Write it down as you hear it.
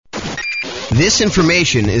This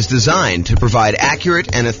information is designed to provide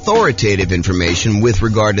accurate and authoritative information with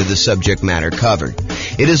regard to the subject matter covered.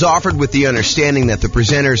 It is offered with the understanding that the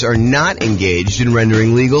presenters are not engaged in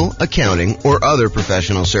rendering legal, accounting, or other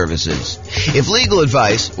professional services. If legal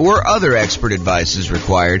advice or other expert advice is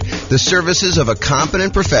required, the services of a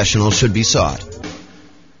competent professional should be sought.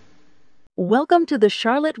 Welcome to the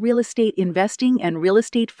Charlotte Real Estate Investing and Real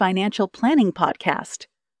Estate Financial Planning Podcast.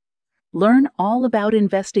 Learn all about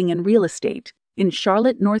investing in real estate in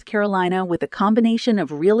Charlotte, North Carolina, with a combination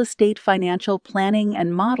of real estate financial planning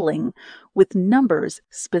and modeling with numbers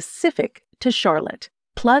specific to Charlotte,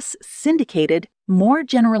 plus syndicated, more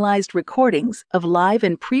generalized recordings of live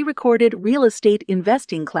and pre-recorded real estate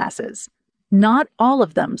investing classes, not all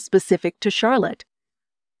of them specific to Charlotte.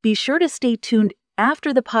 Be sure to stay tuned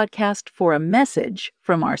after the podcast for a message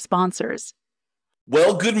from our sponsors.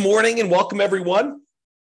 Well, good morning and welcome, everyone.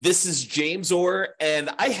 This is James Orr, and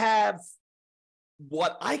I have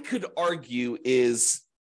what I could argue is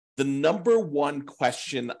the number one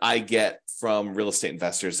question I get from real estate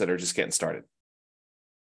investors that are just getting started.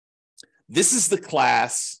 This is the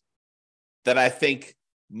class that I think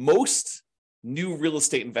most new real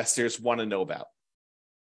estate investors want to know about.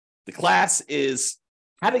 The class is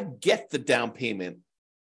how to get the down payment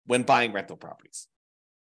when buying rental properties.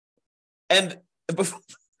 And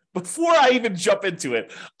before I even jump into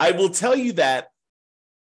it, I will tell you that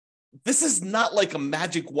this is not like a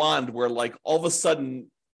magic wand where like all of a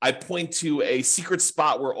sudden I point to a secret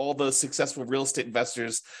spot where all the successful real estate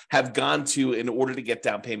investors have gone to in order to get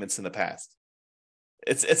down payments in the past.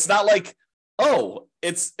 It's not like, oh,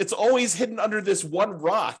 it's always hidden under this one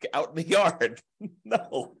rock out in the yard.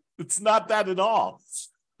 No, it's not that at all.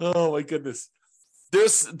 Oh my goodness.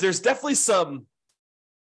 There's definitely some,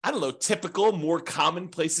 I don't know, typical, more common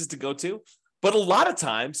places to go to. But a lot of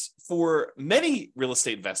times for many real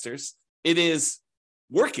estate investors, it is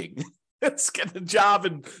working. It's getting a job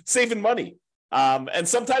and saving money. And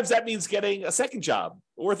sometimes that means getting a second job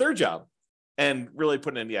or a third job and really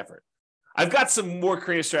putting in the effort. I've got some more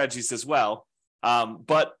creative strategies as well,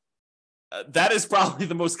 but that is probably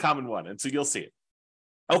the most common one. And so you'll see it.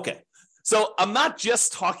 Okay, so I'm not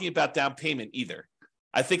just talking about down payment either.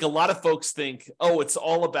 I think a lot of folks think, oh, it's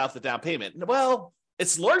all about the down payment. Well,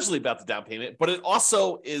 it's largely about the down payment, but it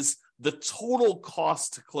also is the total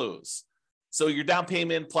cost to close. So your down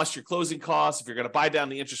payment plus your closing costs, if you're going to buy down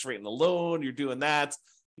the interest rate in the loan, you're doing that,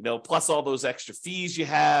 plus all those extra fees you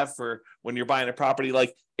have for when you're buying a property.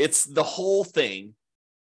 Like, it's the whole thing.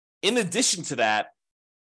 In addition to that,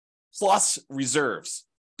 plus reserves,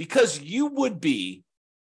 because you would be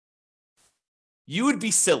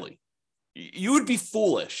silly. You would be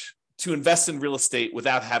foolish to invest in real estate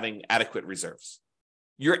without having adequate reserves.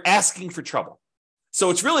 You're asking for trouble.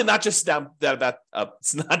 So it's really not just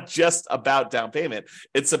it's not just about down payment.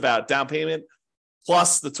 It's about down payment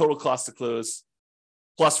plus the total cost to close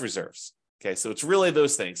plus reserves. Okay, so it's really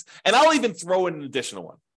those things. And I'll even throw in an additional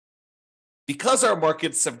one. Because our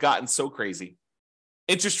markets have gotten so crazy,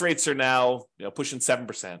 interest rates are now pushing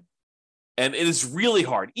 7%. And it is really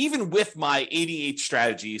hard, even with my 88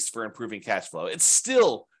 strategies for improving cash flow. It's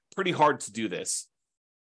still pretty hard to do this,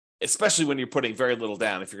 especially when you're putting very little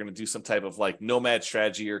down. If you're going to do some type of like nomad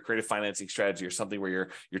strategy or creative financing strategy or something where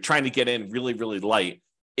you're trying to get in really, really light,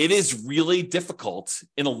 it is really difficult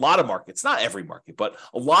in a lot of markets, not every market, but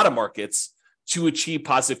a lot of markets to achieve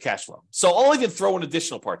positive cash flow. So I'll even throw an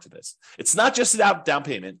additional part to this. It's not just about down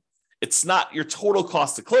payment. It's not your total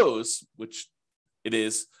cost to close, which it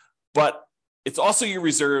is, but it's also your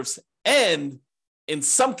reserves. And in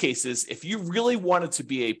some cases, if you really wanted to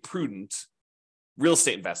be a prudent real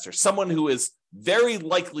estate investor, someone who is very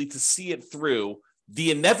likely to see it through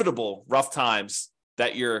the inevitable rough times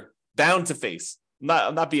that you're bound to face.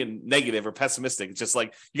 I'm not being negative or pessimistic. It's just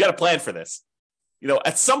like, you got to plan for this.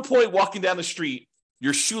 At some point walking down the street,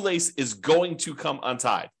 your shoelace is going to come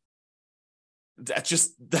untied. That's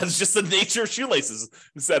just the nature of shoelaces.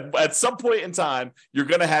 At some point in time, you're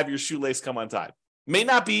going to have your shoelace come untied. May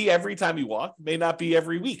not be every time you walk, may not be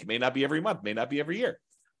every week, may not be every month, may not be every year.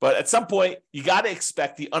 But at some point, you got to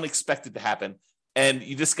expect the unexpected to happen. And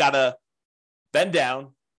you just got to bend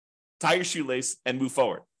down, tie your shoelace, and move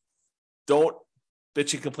forward. Don't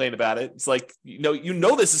bitch and complain about it. It's like,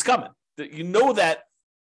 this is coming. You know that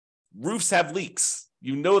roofs have leaks.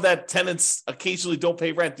 You know that tenants occasionally don't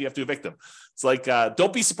pay rent. You have to evict them. It's like,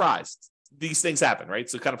 don't be surprised. These things happen, right?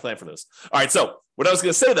 So kind of plan for those. All right. So what I was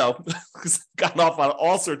going to say, though, because I've gotten off on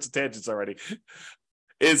all sorts of tangents already,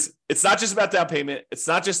 is it's not just about down payment. It's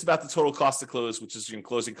not just about the total cost to close, which is your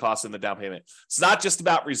closing costs and the down payment. It's not just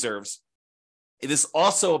about reserves. It is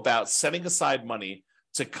also about setting aside money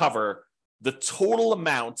to cover the total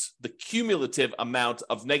amount, the cumulative amount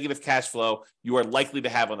of negative cash flow you are likely to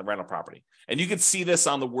have on the rental property. And you can see this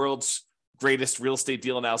on the world's greatest real estate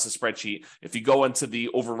deal analysis spreadsheet. If you go into the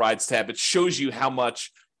overrides tab, it shows you how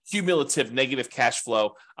much cumulative negative cash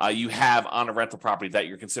flow you have on a rental property that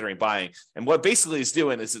you're considering buying. And what basically it's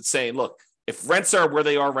doing is it's saying, look, if rents are where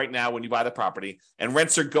they are right now when you buy the property, and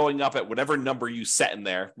rents are going up at whatever number you set in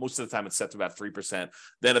there, most of the time it's set to about 3%,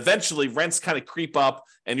 then eventually rents kind of creep up,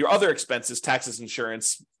 and your other expenses, taxes,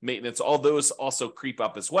 insurance, maintenance, all those also creep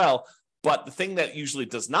up as well. But the thing that usually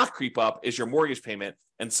does not creep up is your mortgage payment.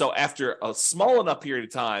 And so after a small enough period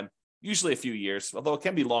of time, usually a few years, although it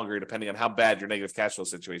can be longer depending on how bad your negative cash flow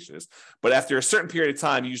situation is, but after a certain period of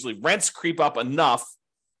time, usually rents creep up enough,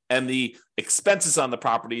 and the expenses on the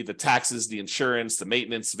property, the taxes, the insurance, the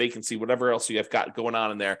maintenance, vacancy, whatever else you have got going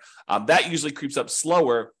on in there, that usually creeps up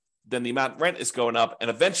slower than the amount rent is going up. And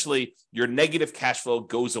eventually your negative cash flow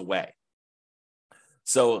goes away.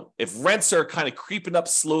 So if rents are kind of creeping up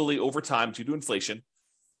slowly over time due to inflation,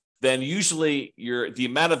 then usually the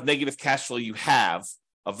amount of negative cash flow you have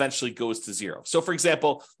eventually goes to zero. So for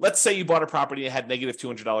example, let's say you bought a property and had negative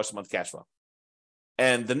 $200 a month cash flow.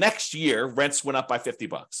 And the next year, rents went up by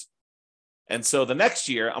 $50. And so the next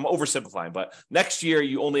year, I'm oversimplifying, but next year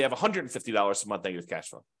you only have $150 a month negative cash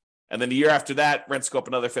flow. And then the year after that, rents go up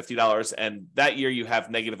another $50. And that year you have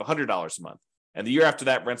negative $100 a month. And the year after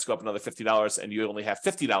that, rents go up another $50 and you only have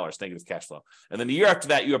 $50 negative cash flow. And then the year after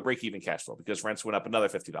that, you have break-even cash flow because rents went up another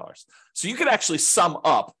 $50. So you could actually sum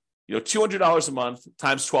up, $200 a month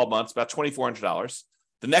times 12 months, about $2,400.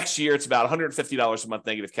 The next year, it's about $150 a month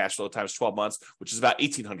negative cash flow times 12 months, which is about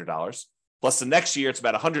 $1,800. Plus the next year, it's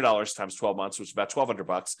about $100 times 12 months, which is about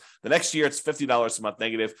 $1,200. The next year, it's $50 a month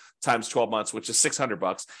negative times 12 months, which is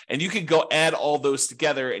 $600. And you can go add all those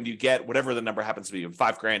together and you get whatever the number happens to be,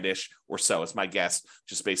 $5,000-ish or so. It's my guess,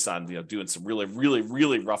 just based on doing some really, really,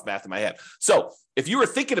 really rough math in my head. So if you were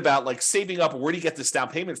thinking about like saving up, where do you get this down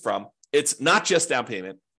payment from? It's not just down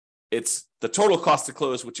payment. It's the total cost to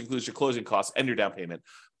close, which includes your closing costs and your down payment,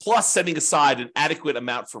 plus setting aside an adequate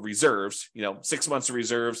amount for reserves, 6 months of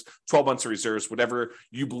reserves, 12 months of reserves, whatever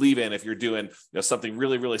you believe in. If you're doing something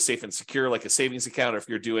really, really safe and secure, like a savings account, or if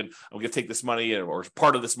you're doing, I'm going to take this money or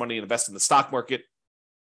part of this money and invest in the stock market.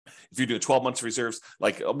 If you're doing 12 months of reserves,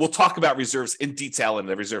 like we'll talk about reserves in detail in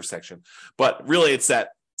the reserve section, but really it's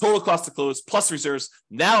that total cost to close plus reserves.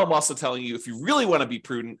 Now I'm also telling you, if you really want to be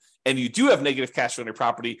prudent and you do have negative cash flow on your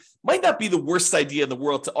property, might not be the worst idea in the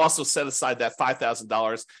world to also set aside that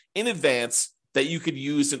 $5,000 in advance that you could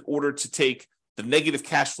use in order to take the negative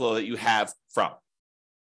cash flow that you have from.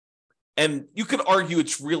 And you could argue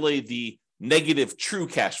it's really the negative true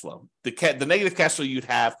cash flow, the negative cash flow you'd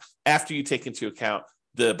have after you take into account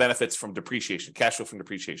the benefits from depreciation, cash flow from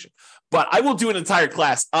depreciation. But I will do an entire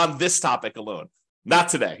class on this topic alone. Not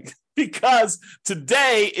today, because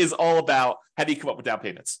today is all about how do you come up with down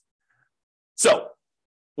payments. So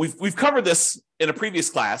we've covered this in a previous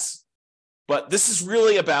class, but this is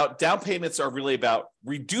really about down payments are really about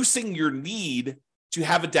reducing your need to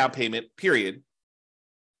have a down payment, period.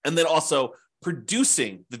 And then also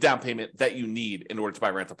producing the down payment that you need in order to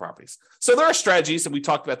buy rental properties. So there are strategies, and we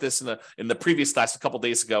talked about this in the previous class a couple of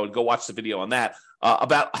days ago, and go watch the video on that,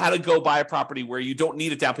 about how to go buy a property where you don't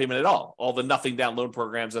need a down payment at all the nothing down loan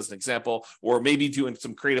programs as an example, or maybe doing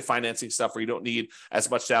some creative financing stuff where you don't need as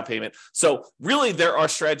much down payment. So really there are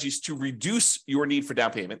strategies to reduce your need for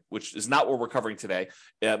down payment, which is not what we're covering today.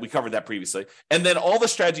 We covered that previously. And then all the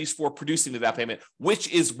strategies for producing the down payment,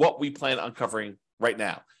 which is what we plan on covering right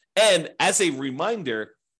now. And as a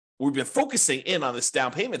reminder, we've been focusing in on this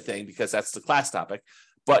down payment thing because that's the class topic,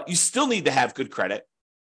 but you still need to have good credit.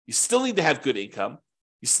 You still need to have good income.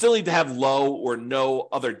 You still need to have low or no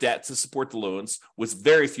other debt to support the loans, with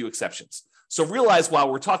very few exceptions. So realize,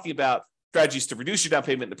 while we're talking about strategies to reduce your down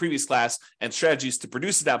payment in the previous class and strategies to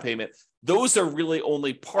produce a down payment, those are really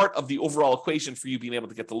only part of the overall equation for you being able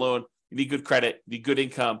to get the loan. You need good credit, you need good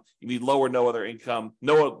income, you need low or no other income,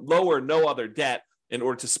 no other debt in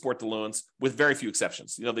order to support the loans, with very few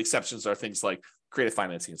exceptions. The exceptions are things like creative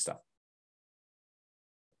financing and stuff.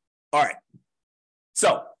 All right.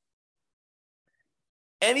 So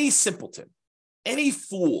any simpleton, any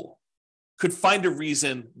fool could find a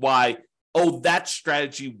reason why, that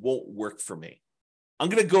strategy won't work for me. I'm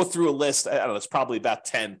going to go through a list. I don't know, it's probably about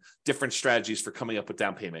 10 different strategies for coming up with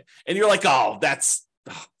down payment. And you're like, that's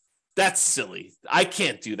silly. I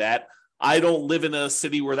can't do that. I don't live in a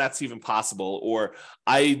city where that's even possible, or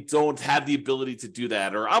I don't have the ability to do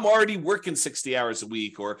that, or I'm already working 60 hours a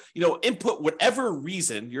week, or, input whatever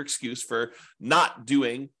reason, your excuse for not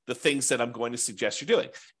doing the things that I'm going to suggest you're doing.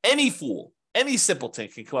 Any fool Any simpleton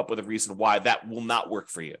can come up with a reason why that will not work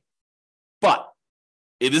for you. But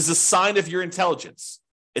it is a sign of your intelligence.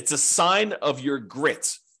 It's a sign of your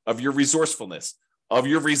grit, of your resourcefulness, of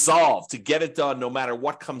your resolve to get it done no matter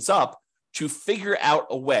what comes up, to figure out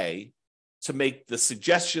a way to make the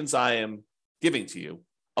suggestions I am giving to you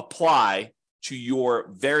apply to your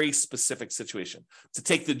very specific situation. To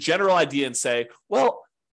take the general idea and say, well,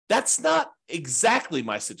 that's not exactly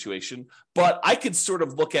my situation, but I could sort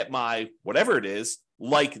of look at my whatever it is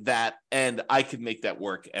like that, and I could make that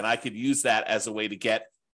work, and I could use that as a way to get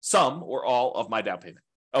some or all of my down payment.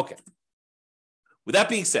 Okay. With that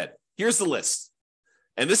being said, here's the list.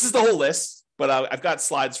 And this is the whole list, but I've got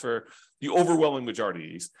slides for the overwhelming majority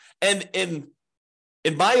of these. And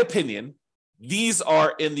in my opinion, these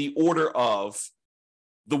are in the order of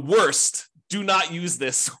the worst. Do not use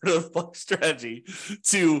this sort of strategy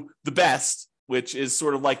to the best, which is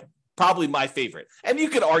sort of like probably my favorite. And you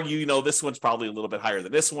could argue, this one's probably a little bit higher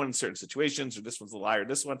than this one in certain situations, or this one's a little higher than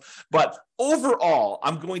this one. But overall,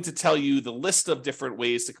 I'm going to tell you the list of different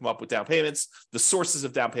ways to come up with down payments, the sources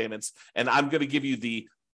of down payments, and I'm going to give you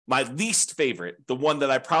my least favorite, the one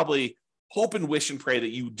that I probably hope and wish and pray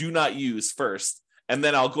that you do not use first. And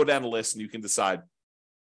then I'll go down the list and you can decide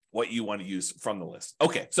what you want to use from the list.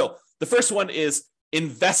 Okay, so the first one is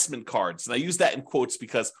investment cards. And I use that in quotes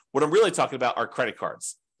because what I'm really talking about are credit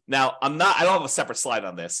cards. Now, I don't have a separate slide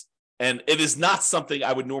on this, and it is not something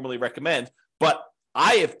I would normally recommend, but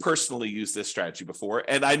I have personally used this strategy before,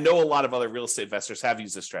 and I know a lot of other real estate investors have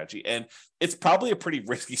used this strategy, and it's probably a pretty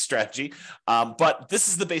risky strategy, but this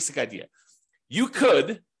is the basic idea. You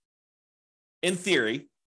could, in theory,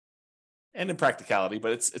 and in practicality,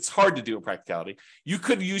 but it's hard to do in practicality, you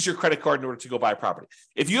could use your credit card in order to go buy a property.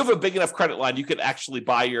 If you have a big enough credit line, you could actually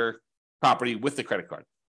buy your property with the credit card,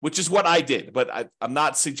 which is what I did, but I'm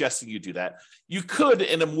not suggesting you do that. You could,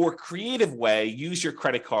 in a more creative way, use your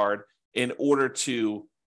credit card in order to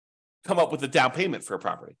come up with a down payment for a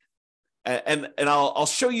property. And I'll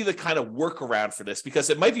show you the kind of workaround for this, because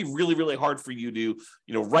it might be really, really hard for you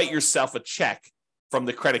to, write yourself a check from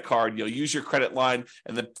the credit card, use your credit line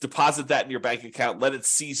and then deposit that in your bank account, let it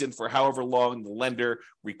season for however long the lender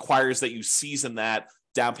requires that you season that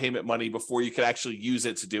down payment money before you can actually use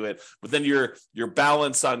it to do it. But then your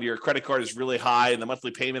balance on your credit card is really high and the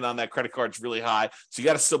monthly payment on that credit card is really high. So you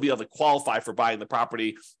got to still be able to qualify for buying the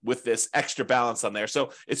property with this extra balance on there.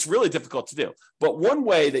 So it's really difficult to do. But one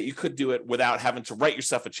way that you could do it without having to write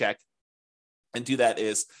yourself a check and do that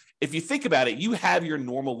is, if you think about it, you have your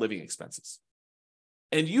normal living expenses.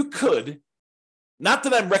 And you could, not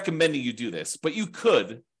that I'm recommending you do this, but you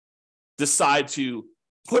could decide to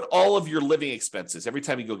put all of your living expenses every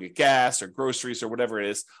time you go get gas or groceries or whatever it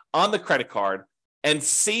is on the credit card and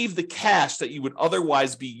save the cash that you would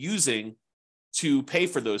otherwise be using to pay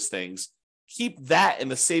for those things. Keep that in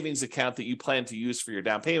the savings account that you plan to use for your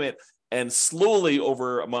down payment, and slowly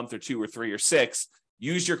over a month or 2 or 3 or 6,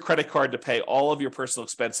 use your credit card to pay all of your personal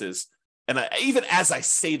expenses. And even as I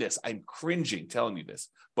say this, I'm cringing telling you this.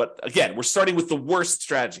 But again, we're starting with the worst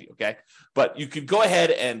strategy, okay? But you could go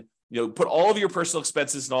ahead and put all of your personal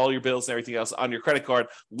expenses and all your bills and everything else on your credit card.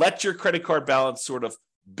 Let your credit card balance sort of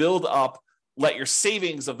build up. Let your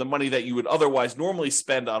savings of the money that you would otherwise normally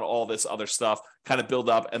spend on all this other stuff kind of build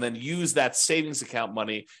up, and then use that savings account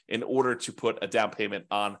money in order to put a down payment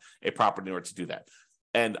on a property in order to do that.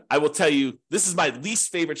 And I will tell you, this is my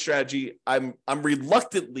least favorite strategy. I'm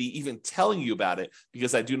reluctantly even telling you about it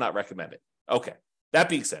because I do not recommend it. Okay, that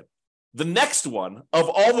being said, the next one of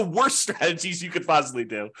all the worst strategies you could possibly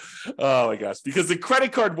do, oh my gosh, because the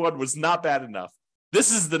credit card one was not bad enough.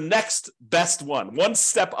 This is the next best one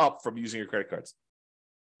step up from using your credit cards.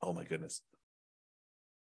 Oh my goodness.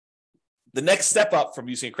 The next step up from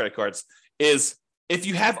using credit cards is if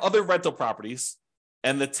you have other rental properties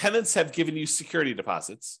and the tenants have given you security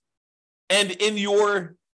deposits, and in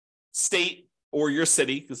your state or your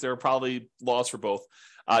city, because there are probably laws for both,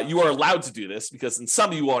 you are allowed to do this, because in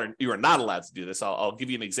some you are not allowed to do this. I'll give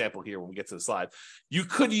you an example here when we get to the slide. You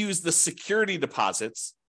could use the security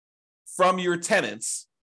deposits from your tenants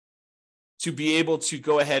to be able to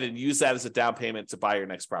go ahead and use that as a down payment to buy your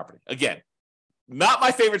next property. Again, not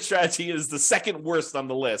my favorite strategy. It is the second worst on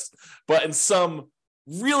the list, but in some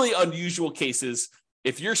really unusual cases,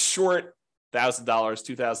 if you're short $1,000,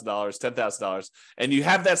 $2,000, $10,000, and you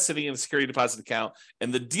have that sitting in a security deposit account,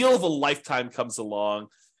 and the deal of a lifetime comes along,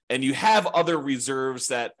 and you have other reserves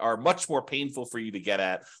that are much more painful for you to get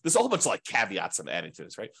at. There's a whole bunch of like caveats I'm adding to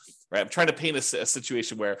this, right? I'm trying to paint a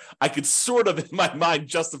situation where I could sort of, in my mind,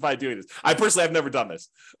 justify doing this. I personally have never done this,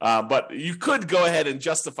 but you could go ahead and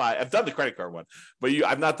justify. I've done the credit card one, but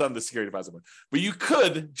I've not done the security deposit one. But you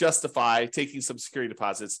could justify taking some security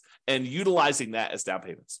deposits and utilizing that as down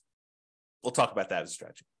payments. We'll talk about that as a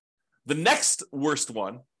strategy. The next worst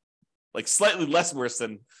one, like slightly less worse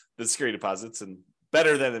than the security deposits and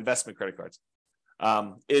better than investment credit cards,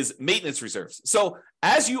 is maintenance reserves. So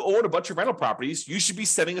as you own a bunch of rental properties, you should be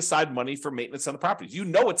setting aside money for maintenance on the properties. You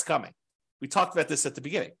know it's coming. We talked about this at the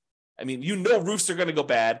beginning. I mean, you know roofs are going to go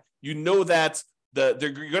bad. You know that you're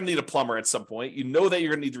going to need a plumber at some point. You know that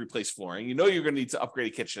you're going to need to replace flooring. You know you're going to need to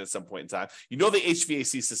upgrade a kitchen at some point in time. You know the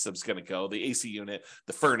HVAC system's going to go, the AC unit,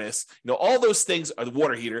 the furnace. All those things are the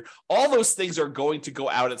water heater. All those things are going to go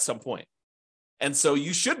out at some point. And so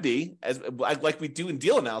you should be, like we do in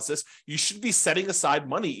deal analysis, you should be setting aside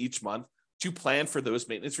money each month to plan for those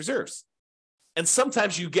maintenance reserves. And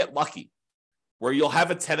sometimes you get lucky where you'll have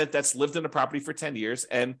a tenant that's lived in a property for 10 years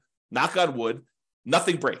and, knock on wood,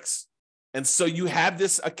 nothing breaks. And so you have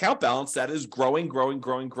this account balance that is growing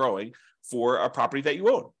for a property that you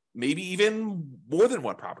own. Maybe even more than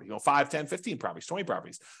one property, 5, 10, 15 properties, 20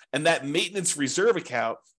 properties. And that maintenance reserve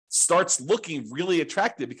account starts looking really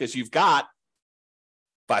attractive because you've got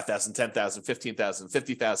 $5,000, $10,000, $15,000,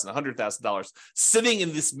 $50,000, $100,000 sitting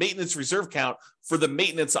in this maintenance reserve account for the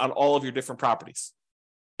maintenance on all of your different properties.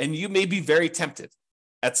 And you may be very tempted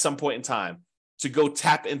at some point in time to go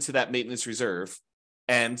tap into that maintenance reserve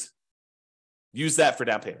and use that for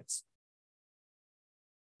down payments.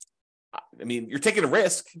 I mean, you're taking a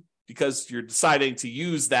risk because you're deciding to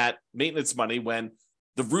use that maintenance money when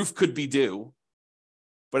the roof could be due.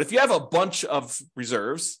 But if you have a bunch of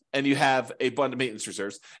reserves and you have a bunch of maintenance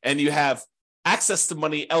reserves and you have access to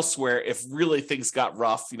money elsewhere, if really things got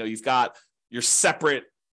rough, you've got your separate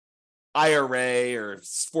IRA or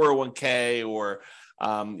 401k, or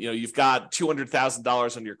you've got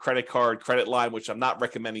 $200,000 on your credit line, which I'm not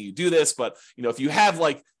recommending you do this, but if you have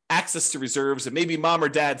like access to reserves and maybe mom or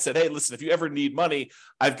dad said, hey, listen, if you ever need money,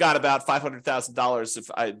 I've got about $500,000 if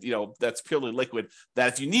I, that's purely liquid,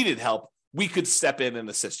 that if you needed help, we could step in and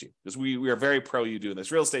assist you, because we are very pro you doing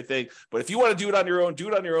this real estate thing. But if you want to do it on your own, do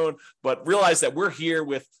it on your own. But realize that we're here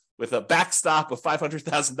with a backstop of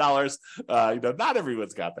 $500,000. Not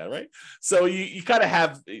everyone's got that, right? So you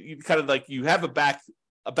have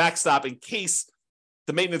a backstop in case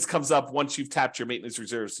the maintenance comes up once you've tapped your maintenance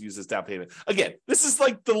reserves to use as down payment. Again, this is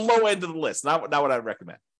like the low end of the list, not what I would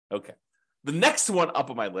recommend. Okay. The next one up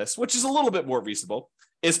on my list, which is a little bit more reasonable,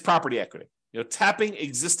 is property equity. Tapping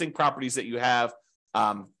existing properties that you have,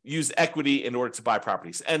 use equity in order to buy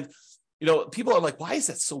properties. And, people are like, why is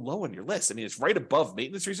that so low on your list? I mean, it's right above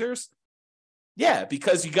maintenance reserves. Yeah,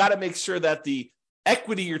 because you got to make sure that the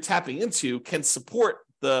equity you're tapping into can support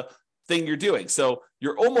the thing you're doing. So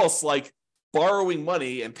you're almost like borrowing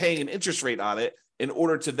money and paying an interest rate on it in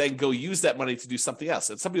order to then go use that money to do something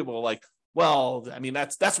else. And some people are like, well, I mean,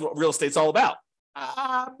 that's what real estate's all about.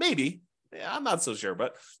 Maybe. Yeah, I'm not so sure,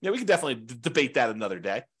 but we can definitely debate that another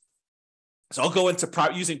day. So I'll go into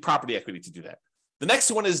using property equity to do that. The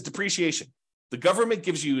next one is depreciation. The government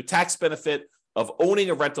gives you a tax benefit of owning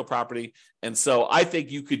a rental property. And so I think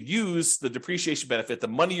you could use the depreciation benefit, the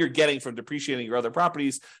money you're getting from depreciating your other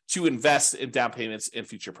properties, to invest in down payments in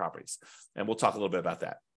future properties. And we'll talk a little bit about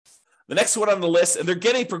that. The next one on the list, and they're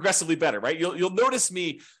getting progressively better, right? You'll notice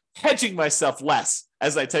me hedging myself less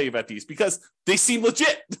as I tell you about these because they seem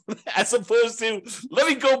legit as opposed to let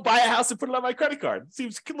me go buy a house and put it on my credit card. It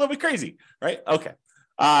seems a little bit crazy, right? Okay.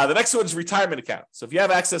 The next one is retirement account. So if you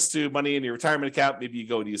have access to money in your retirement account, maybe you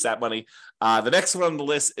go and use that money. The next one on the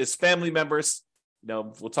list is family members.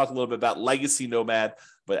 We'll talk a little bit about legacy nomad,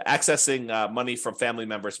 but accessing money from family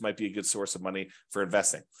members might be a good source of money for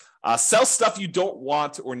investing. Sell stuff you don't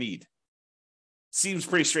want or need. Seems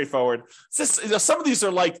pretty straightforward. Some of these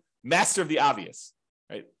are like master of the obvious,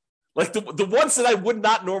 right? Like the ones that I would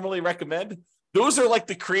not normally recommend, those are like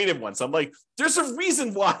the creative ones. I'm like, there's a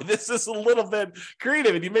reason why this is a little bit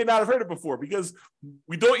creative, and you may not have heard it before because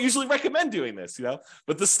we don't usually recommend doing this,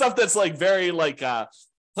 But the stuff that's like very like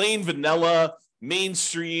plain vanilla,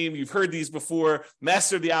 mainstream, you've heard these before,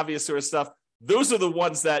 master of the obvious sort of stuff. Those are the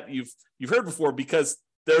ones that you've heard before because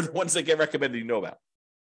they're the ones that get recommended you know about.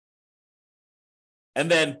 And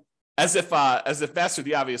then, as if master of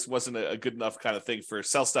the obvious wasn't a good enough kind of thing for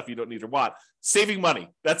sell stuff you don't need or want, saving money.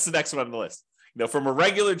 That's the next one on the list. From a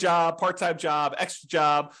regular job, part-time job, extra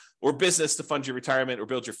job, or business to fund your retirement or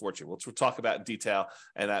build your fortune, which we'll talk about in detail.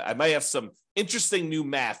 And I might have some interesting new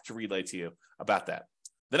math to relay to you about that.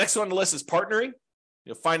 The next one on the list is partnering,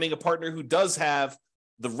 finding a partner who does have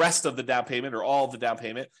the rest of the down payment or all of the down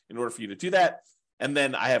payment in order for you to do that. And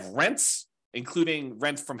then I have rents, including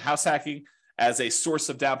rent from house hacking as a source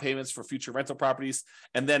of down payments for future rental properties.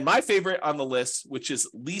 And then my favorite on the list, which is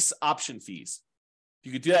lease option fees.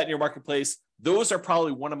 You could do that in your marketplace. Those are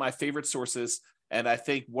probably one of my favorite sources, and I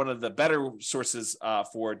think one of the better sources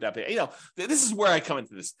for down payment. This is where I come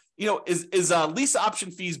into this. Is lease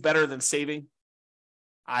option fees better than saving?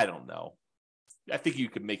 I don't know. I think you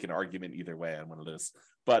could make an argument either way on one of those,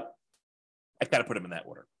 but I kind of put them in that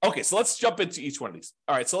order. Okay, so let's jump into each one of these.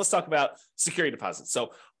 All right, so let's talk about security deposits.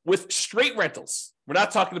 So with straight rentals, we're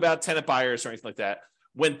not talking about tenant buyers or anything like that.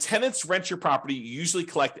 When tenants rent your property, you usually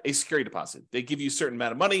collect a security deposit. They give you a certain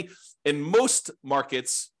amount of money. In most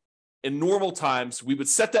markets, in normal times, we would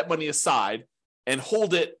set that money aside and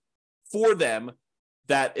hold it for them,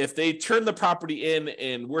 that if they turn the property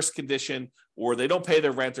in worse condition or they don't pay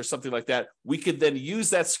their rent or something like that, we could then use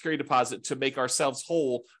that security deposit to make ourselves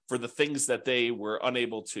whole for the things that they were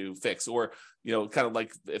unable to fix. Or, kind of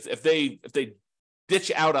like if they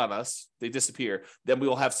ditch out on us, they disappear, then we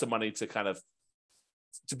will have some money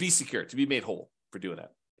to be secure, to be made whole for doing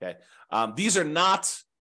that. Okay. These are not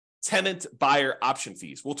tenant buyer option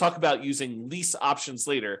fees. We'll talk about using lease options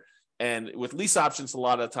later. And with lease options, a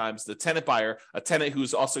lot of times the tenant buyer, a tenant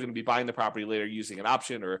who's also going to be buying the property later using an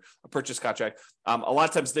option or a purchase contract, a lot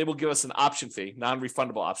of times they will give us an option fee,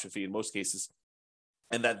 non-refundable option fee in most cases.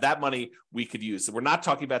 And that money we could use. So we're not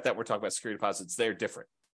talking about that. We're talking about security deposits. They're different.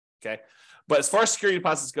 Okay. But as far as security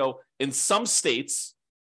deposits go, in some states,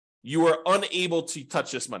 you are unable to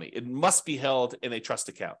touch this money. It must be held in a trust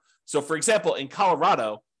account. So for example, in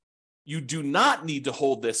Colorado, you do not need to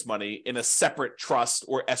hold this money in a separate trust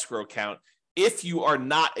or escrow account if you are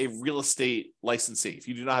not a real estate licensee. If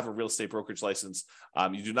you do not have a real estate brokerage license,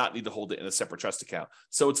 you do not need to hold it in a separate trust account.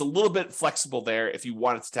 So it's a little bit flexible there if you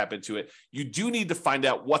wanted to tap into it. You do need to find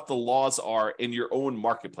out what the laws are in your own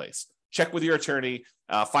marketplace. Check with your attorney,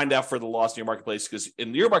 find out for the laws in your marketplace, because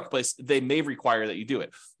in your marketplace, they may require that you do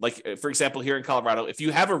it. Like, for example, here in Colorado, if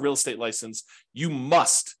you have a real estate license, you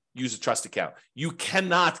must use a trust account. You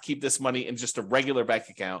cannot keep this money in just a regular bank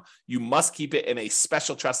account. You must keep it in a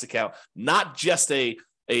special trust account, not just a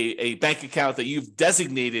bank account that you've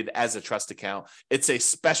designated as a trust account. It's a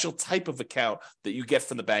special type of account that you get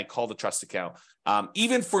from the bank called a trust account,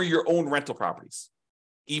 even for your own rental properties,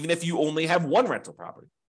 even if you only have one rental property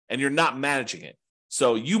and you're not managing it.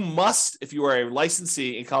 So you must, if you are a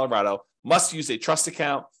licensee in Colorado, must use a trust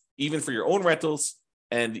account, even for your own rentals.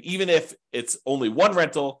 And even if it's only one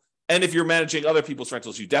rental, and if you're managing other people's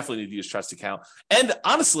rentals, you definitely need to use trust account. And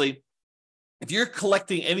honestly, if you're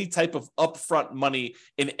collecting any type of upfront money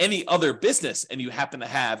in any other business and you happen to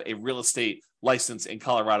have a real estate license in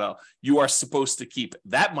Colorado, you are supposed to keep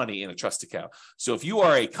that money in a trust account. So if you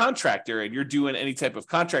are a contractor and you're doing any type of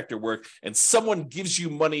contractor work and someone gives you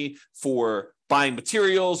money for buying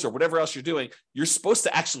materials or whatever else you're doing, you're supposed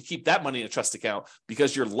to actually keep that money in a trust account,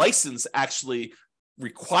 because your license actually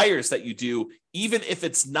requires that you do, even if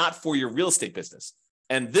it's not for your real estate business.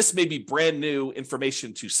 And this may be brand new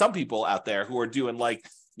information to some people out there who are doing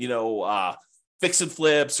fix and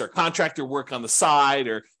flips or contractor work on the side,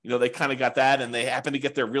 or, they kind of got that and they happen to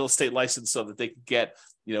get their real estate license so that they can get,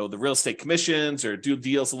 the real estate commissions or do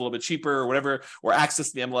deals a little bit cheaper or whatever, or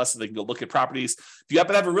access to the MLS so they can go look at properties. If you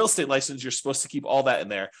happen to have a real estate license, you're supposed to keep all that in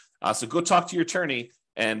there. So go talk to your attorney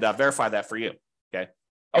and verify that for you.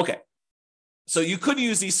 Okay. So you could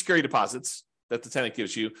use these security deposits that the tenant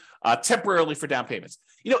gives you temporarily for down payments.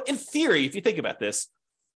 In theory, if you think about this,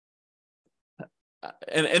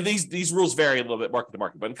 and these rules vary a little bit market to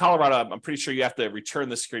market, but in Colorado, I'm pretty sure you have to return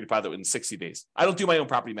the security deposit within 60 days. I don't do my own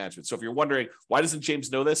property management. So if you're wondering, why doesn't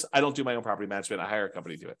James know this? I don't do my own property management. I hire a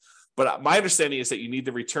company to do it. But my understanding is that you need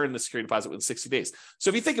to return the security deposit within 60 days. So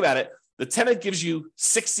if you think about it, the tenant gives you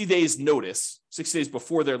 60 days notice, 60 days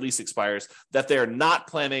before their lease expires, that they're not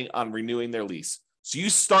planning on renewing their lease. So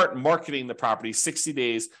you start marketing the property 60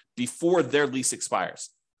 days before their lease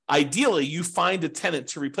expires. Ideally, you find a tenant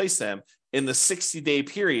to replace them in the 60-day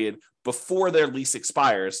period before their lease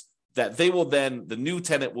expires, that they will then, the new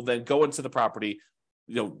tenant will then go into the property,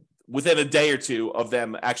 within a day or two of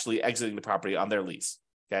them actually exiting the property on their lease.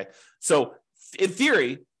 Okay. So in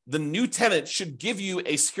theory, the new tenant should give you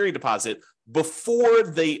a security deposit before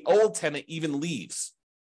the old tenant even leaves.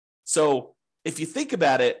 So if you think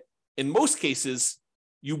about it, in most cases,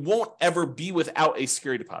 you won't ever be without a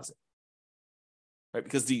security deposit, right?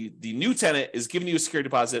 Because the new tenant is giving you a security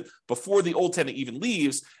deposit before the old tenant even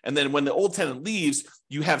leaves. And then when the old tenant leaves,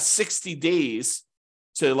 you have 60 days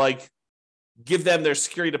to give them their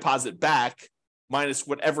security deposit back minus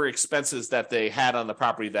whatever expenses that they had on the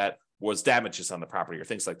property that was damages on the property or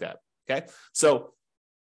things like that. Okay. So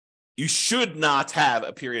you should not have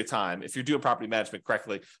a period of time, if you're doing property management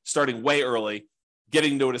correctly, starting way early,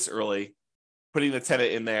 getting notice early, putting the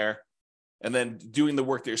tenant in there, and then doing the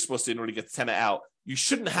work that you're supposed to in order to get the tenant out. You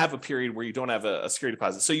shouldn't have a period where you don't have a security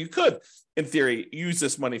deposit. So you could, in theory, use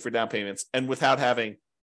this money for down payments and without having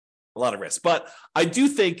a lot of risk. But I do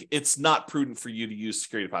think it's not prudent for you to use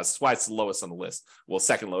security deposits. That's why it's the lowest on the list. Well,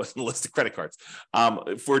 second lowest on the list of credit cards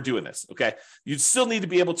for doing this, okay? You still need to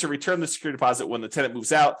be able to return the security deposit when the tenant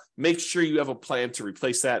moves out. Make sure you have a plan to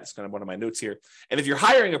replace that. It's kind of one of my notes here. And if you're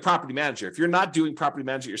hiring a property manager, if you're not doing property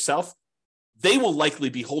management yourself, they will likely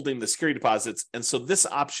be holding the security deposits. And so this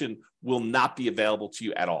option will not be available to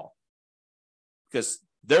you at all because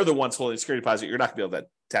they're the ones holding the security deposit. You're not going to be able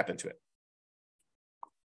to tap into it.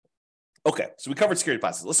 Okay, so we covered security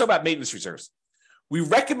deposits. Let's talk about maintenance reserves. We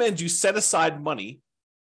recommend you set aside money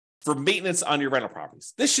for maintenance on your rental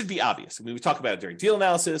properties. This should be obvious. I mean, we talk about it during deal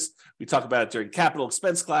analysis. We talk about it during capital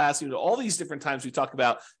expense class. All these different times we talk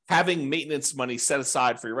about having maintenance money set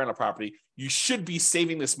aside for your rental property. You should be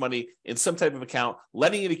saving this money in some type of account,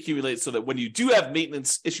 letting it accumulate so that when you do have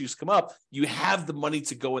maintenance issues come up, you have the money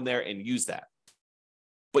to go in there and use that.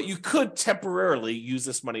 But you could temporarily use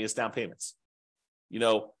this money as down payments.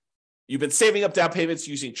 You've been saving up down payments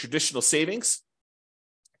using traditional savings,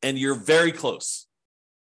 and you're very close.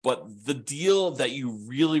 But the deal that you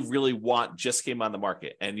really, really want just came on the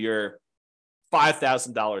market, and you're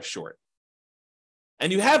 $5,000 short.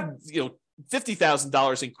 And you have,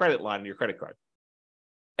 $50,000 in credit line in your credit card,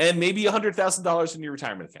 and maybe $100,000 in your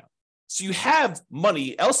retirement account. So you have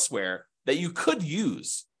money elsewhere that you could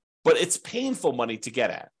use, but it's painful money to get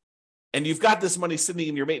at. And you've got this money sitting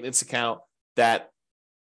in your maintenance account that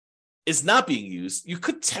is not being used. You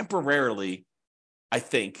could temporarily, I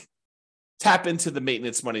think, tap into the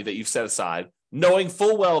maintenance money that you've set aside, knowing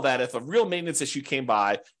full well that if a real maintenance issue came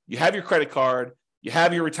by, you have your credit card, you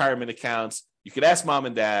have your retirement accounts, you could ask mom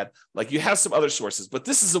and dad, you have some other sources. But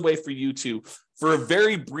this is a way for you to, for a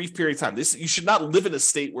very brief period of time, you should not live in a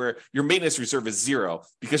state where your maintenance reserve is zero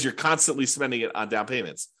because you're constantly spending it on down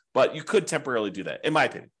payments. But you could temporarily do that, in my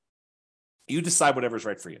opinion. You decide whatever's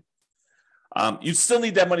right for you. You still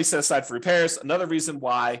need that money set aside for repairs. Another reason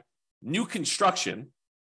why new construction,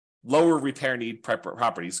 lower repair need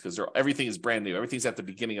properties, because everything is brand new, everything's at the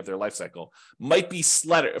beginning of their life cycle, might be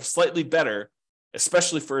slightly better,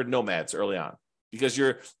 especially for nomads early on, because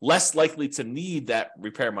you're less likely to need that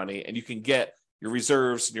repair money, and you can get your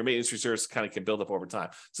reserves, your maintenance reserves kind of can build up over time.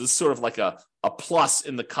 So this is sort of like a plus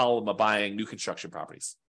in the column of buying new construction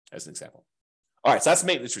properties, as an example. All right, so that's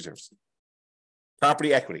maintenance reserves.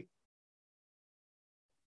 Property equity.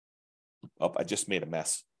 Oh, I just made a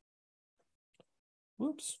mess.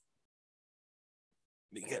 Whoops.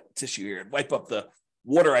 Let me get tissue here and wipe up the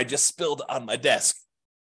water I just spilled on my desk.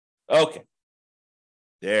 Okay.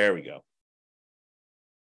 There we go.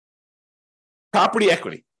 Property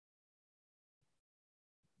equity.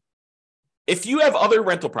 If you have other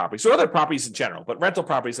rental properties, or other properties in general, but rental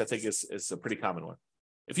properties I think is a pretty common one.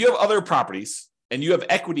 If you have other properties and you have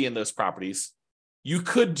equity in those properties, you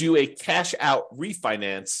could do a cash out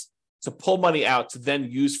refinance to pull money out to then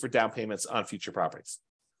use for down payments on future properties.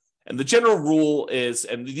 And the general rule is,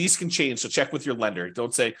 and these can change, so check with your lender.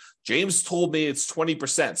 Don't say, James told me it's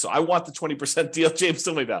 20%, so I want the 20% deal. James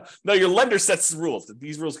told me that. No, your lender sets the rules.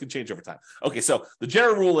 These rules can change over time. Okay, so the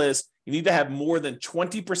general rule is you need to have more than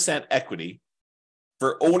 20% equity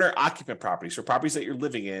for owner-occupant properties, for properties that you're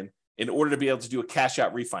living in order to be able to do a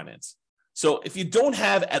cash-out refinance. So if you don't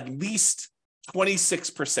have at least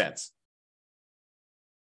 26%,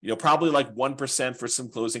 probably like 1% for some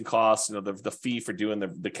closing costs, the fee for doing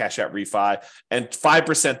the cash out refi, and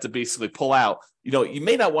 5% to basically pull out, you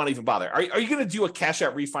may not want to even bother. Are you going to do a cash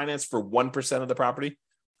out refinance for 1% of the property?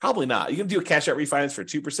 Probably not. You're going to do a cash out refinance for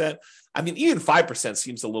 2%. I mean, even 5%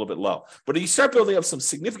 seems a little bit low, but if you start building up some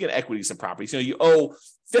significant equities in properties, you owe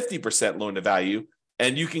 50% loan to value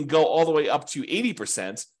and you can go all the way up to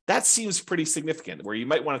 80%. That seems pretty significant where you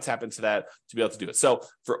might want to tap into that to be able to do it. So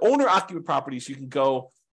for owner occupant properties, you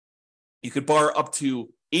could borrow up to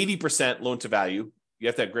 80% loan to value. You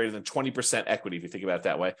have to have greater than 20% equity if you think about it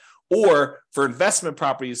that way. Or for investment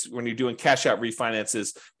properties, when you're doing cash out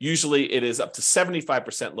refinances, usually it is up to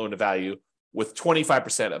 75% loan to value with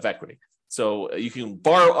 25% of equity. So you can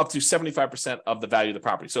borrow up to 75% of the value of the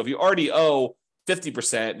property. So if you already owe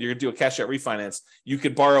 50%, you're going to do a cash out refinance, you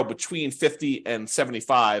could borrow between 50 and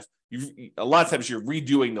 75. A lot of times you're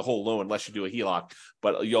redoing the whole loan unless you do a HELOC,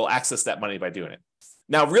 but you'll access that money by doing it.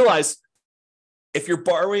 Now realize, if you're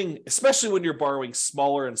borrowing, especially when you're borrowing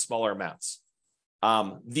smaller and smaller amounts,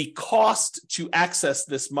 the cost to access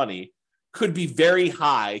this money could be very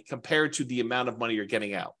high compared to the amount of money you're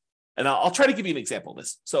getting out. And I'll try to give you an example of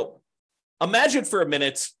this. So imagine for a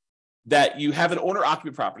minute that you have an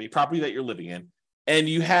owner-occupied property that you're living in, and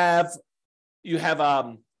you have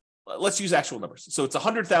let's use actual numbers. So it's a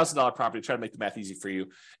 $100,000 property, try to make the math easy for you,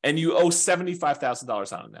 and you owe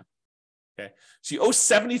 $75,000 on it now. Okay, so you owe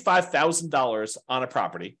 $75,000 on a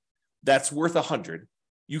property that's worth $100,000.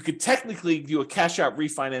 You could technically do a cash out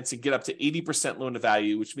refinance and get up to 80% loan to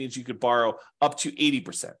value, which means you could borrow up to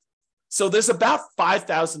 80%. So there's about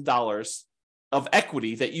 $5,000 of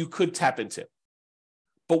equity that you could tap into.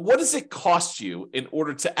 But what does it cost you in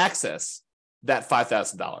order to access that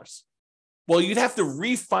 $5,000? Well, you'd have to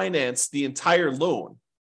refinance the entire loan.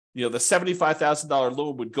 The $75,000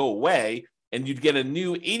 loan would go away and you'd get a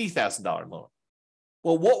new $80,000 loan.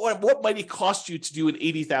 Well, what might it cost you to do an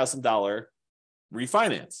 $80,000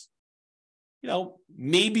 refinance?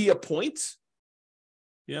 Maybe a point.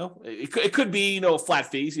 It could be,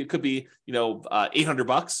 flat fees. It could be, $800,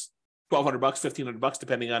 $1,200, $1,500,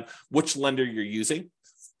 depending on which lender you're using.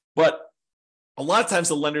 But a lot of times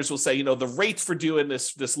the lenders will say, the rate for doing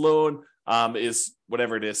this loan is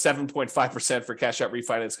whatever it is, 7.5% for cash out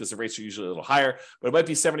refinance, because the rates are usually a little higher, but it might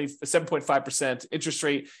be 7.5% interest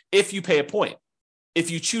rate if you pay a point. If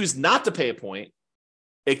you choose not to pay a point,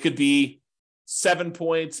 it could be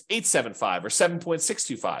 7.875 or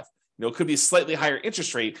 7.625. It could be a slightly higher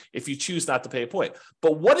interest rate if you choose not to pay a point.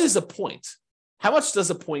 But what is a point? How much does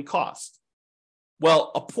a point cost?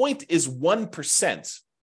 Well, a point is 1%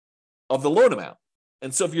 of the loan amount.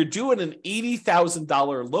 And so if you're doing an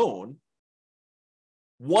 $80,000 loan,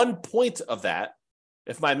 1 point of that,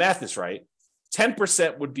 if my math is right,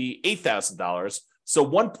 10% would be $8,000. So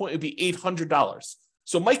 1 point would be $800.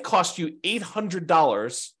 So it might cost you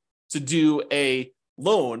 $800 to do a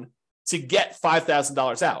loan to get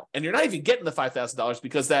 $5,000 out. And you're not even getting the $5,000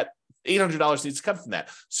 because that $800 needs to come from that.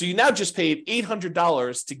 So you now just paid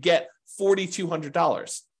 $800 to get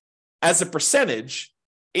 $4,200. As a percentage,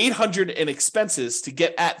 $800 in expenses to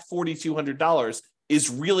get at $4,200 is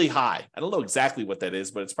really high. I don't know exactly what that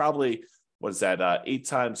is, but it's probably, 8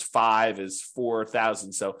 times 5 is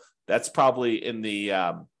 4,000. So that's probably in the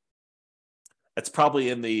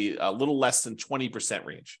little less than 20%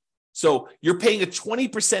 range. So you're paying a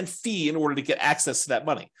 20% fee in order to get access to that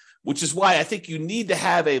money, which is why I think you need to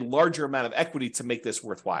have a larger amount of equity to make this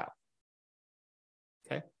worthwhile.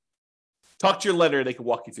 Okay. Talk to your lender. They can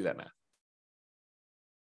walk you through that math.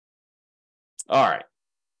 All right.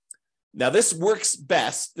 Now, this works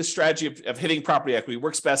best. This strategy of hitting property equity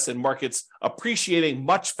works best in markets appreciating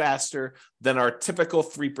much faster than our typical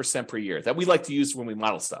 3% per year that we like to use when we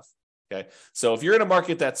model stuff. Okay. So if you're in a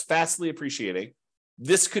market that's fastly appreciating,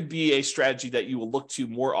 this could be a strategy that you will look to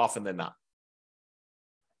more often than not.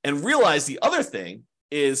 And realize the other thing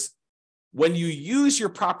is when you use your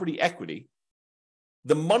property equity,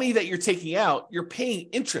 the money that you're taking out, you're paying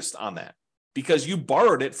interest on that because you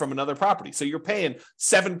borrowed it from another property. So you're paying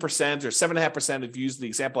 7% or 7.5%, if you use the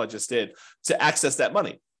example I just did, to access that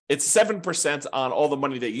money. It's 7% on all the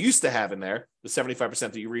money that you used to have in there, the 75%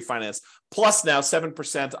 that you refinance, plus now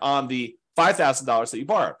 7% on the $5,000 that you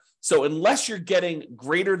borrowed. So unless you're getting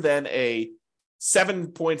greater than a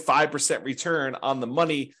 7.5% return on the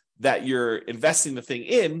money that you're investing the thing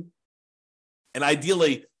in, and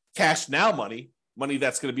ideally cash now money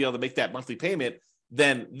that's going to be able to make that monthly payment,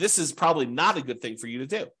 then this is probably not a good thing for you to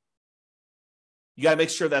do. You got to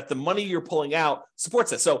make sure that the money you're pulling out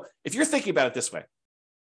supports it. So if you're thinking about it this way,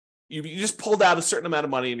 you just pulled out a certain amount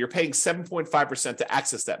of money and you're paying 7.5% to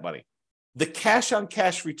access that money. The cash on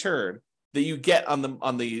cash return that you get on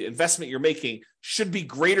the investment you're making should be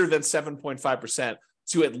greater than 7.5%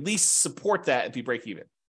 to at least support that and be break even.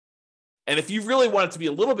 And if you really want it to be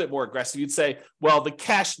a little bit more aggressive, you'd say, well, the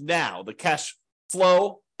cash now, the cash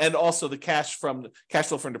flow, and also the cash flow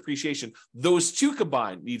from depreciation, those two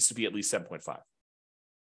combined needs to be at least 7.5.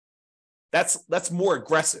 That's more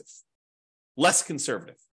aggressive, less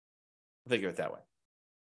conservative. Think of it that way.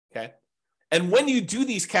 Okay. And when you do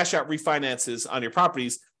these cash out refinances on your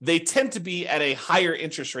properties, they tend to be at a higher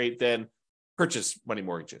interest rate than purchase money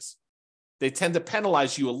mortgages. They tend to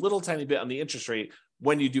penalize you a little tiny bit on the interest rate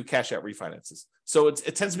when you do cash out refinances. So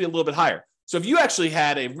it tends to be a little bit higher. So if you actually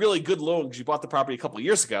had a really good loan because you bought the property a couple of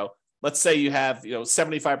years ago, let's say you have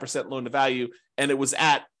 75% loan to value and it was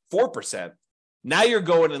at 4%. Now you're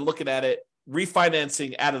going and looking at it,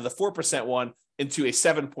 refinancing out of the 4% one into a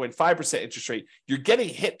 7.5% interest rate. You're getting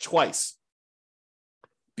hit twice.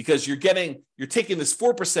 Because you're taking this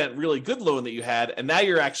 4% really good loan that you had, and now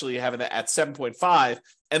you're actually having it at 7.5,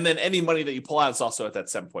 and then any money that you pull out is also at that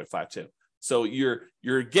 7.5 too. So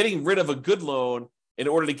you're getting rid of a good loan in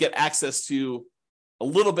order to get access to a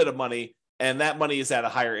little bit of money, and that money is at a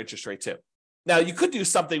higher interest rate too. Now, you could do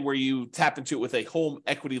something where you tap into it with a home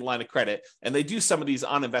equity line of credit, and they do some of these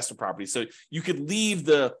on investment properties. So you could leave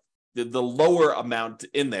the lower amount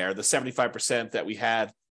in there, the 75% that we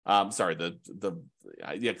had. Because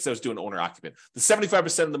I was doing owner occupant. The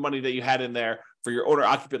 75% of the money that you had in there for your owner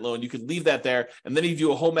occupant loan, you could leave that there, and then you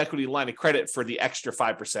do a home equity line of credit for the extra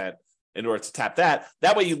 5% in order to tap that.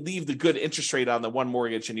 That way you leave the good interest rate on the one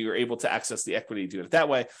mortgage and you're able to access the equity, do it that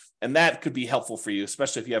way. And that could be helpful for you,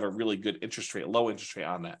 especially if you have a really good interest rate, low interest rate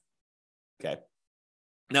on that. Okay.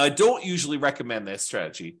 Now, I don't usually recommend this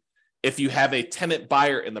strategy if you have a tenant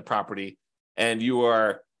buyer in the property and you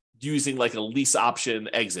are using like a lease option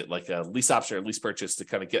exit, like a lease option or lease purchase to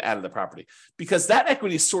kind of get out of the property, because that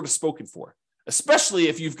equity is sort of spoken for, especially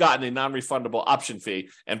if you've gotten a non-refundable option fee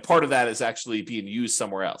and part of that is actually being used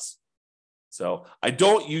somewhere else. So I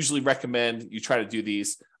don't usually recommend you try to do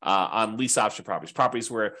these on lease option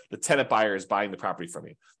properties where the tenant buyer is buying the property from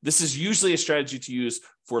you. This is usually a strategy to use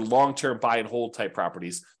for long-term buy and hold type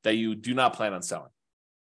properties that you do not plan on selling.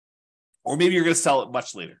 Or maybe you're going to sell it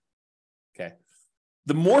much later. Okay.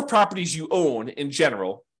 The more properties you own in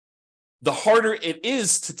general, the harder it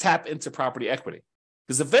is to tap into property equity.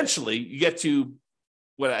 Because eventually you get to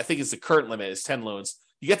what I think is the current limit is 10 loans.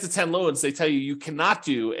 You get to 10 loans, they tell you cannot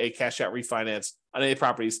do a cash out refinance on any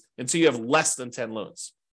properties until you have less than 10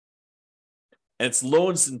 loans. And it's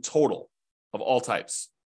loans in total of all types.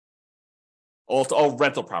 All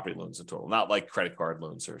rental property loans in total, not like credit card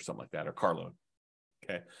loans or something like that, or car loan.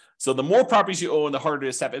 Okay. So the more properties you own, the harder it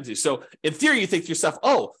is to tap into. So in theory, you think to yourself,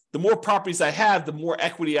 oh, the more properties I have, the more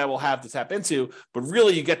equity I will have to tap into. But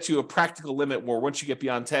really, you get to a practical limit where once you get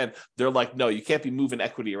beyond 10, they're like, no, you can't be moving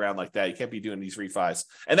equity around like that. You can't be doing these refis.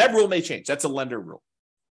 And that rule may change. That's a lender rule.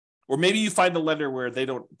 Or maybe you find a lender where they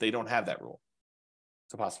don't have that rule.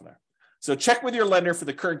 It's a possibility. So check with your lender for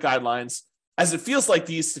the current guidelines, as it feels like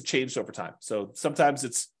these have changed over time. So sometimes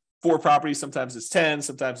it's 4 properties, sometimes it's 10,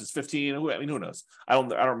 sometimes it's 15. I mean, who knows? I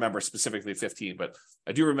don't remember specifically 15, but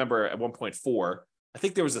I do remember at one point 4. I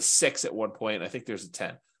think there was a 6 at one point. I think there's a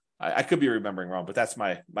 10. I could be remembering wrong, but that's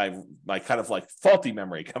my kind of like faulty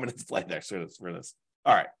memory coming into play there. So for this.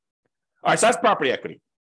 All right. So that's property equity.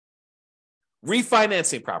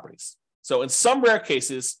 Refinancing properties. So in some rare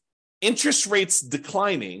cases, interest rates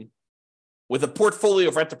declining with a portfolio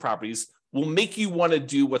of rental properties will make you want to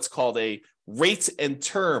do what's called a rate and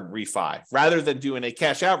term refi rather than doing a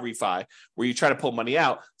cash out refi where you try to pull money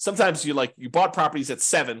out. Sometimes you bought properties at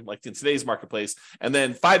 7, like in today's marketplace, and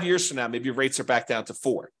then 5 years from now, maybe your rates are back down to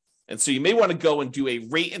 4. And so you may want to go and do a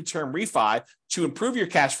rate and term refi to improve your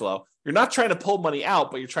cash flow. You're not trying to pull money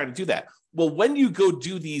out, but you're trying to do that. Well, when you go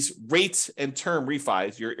do these rates and term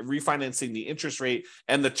refis, you're refinancing the interest rate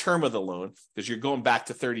and the term of the loan because you're going back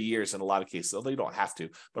to 30 years in a lot of cases, although you don't have to.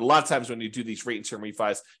 But a lot of times when you do these rate and term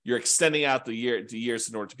refis, you're extending out the years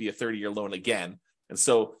in order to be a 30-year loan again. And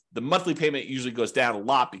so the monthly payment usually goes down a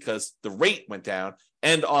lot because the rate went down.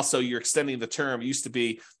 And also you're extending the term. It used to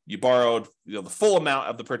be you borrowed the full amount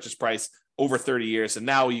of the purchase price over 30 years. And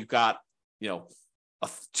now you've got,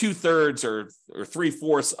 2/3 or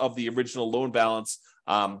 3/4 of the original loan balance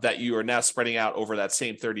that you are now spreading out over that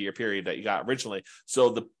same 30-year period that you got originally. So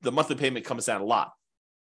the monthly payment comes down a lot.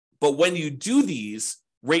 But when you do these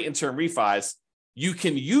rate and term refis, you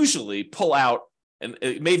can usually pull out, and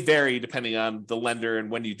it may vary depending on the lender and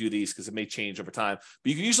when you do these because it may change over time, but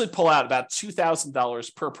you can usually pull out about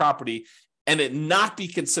 $2,000 per property and it not be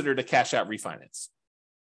considered a cash out refinance.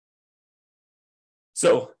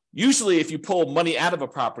 So usually, if you pull money out of a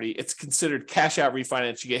property, it's considered cash out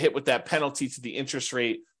refinance. You get hit with that penalty to the interest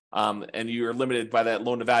rate, and you're limited by that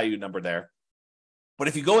loan to value number there. But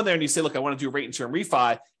if you go in there and you say, look, I want to do a rate and term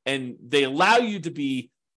refi, and they allow you to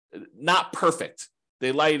be not perfect. They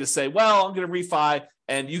allow you to say, well, I'm going to refi,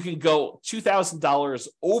 and you can go $2,000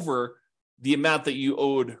 over the amount that you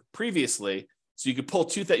owed previously. So you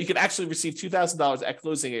could you could actually receive $2,000 at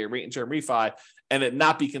closing a rate and term refi, and it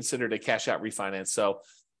not be considered a cash out refinance. So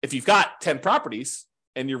if you've got 10 properties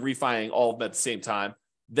and you're refining all of them at the same time,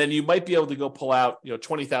 then you might be able to go pull out,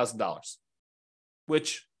 $20,000,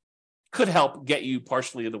 which could help get you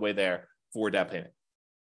partially the way there for down payment.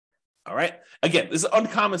 All right. Again, this is an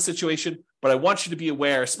uncommon situation, but I want you to be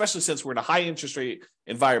aware, especially since we're in a high interest rate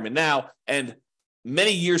environment now, and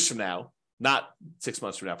many years from now, not 6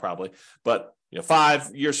 months from now, probably, but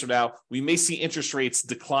 5 years from now, we may see interest rates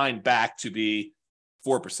decline back to be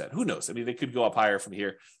 4%. Who knows? I mean, they could go up higher from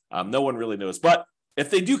here. No one really knows. But if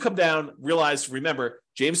they do come down, remember,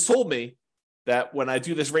 James told me that when I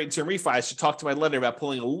do this rate and term refi, I should talk to my lender about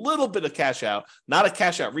pulling a little bit of cash out, not a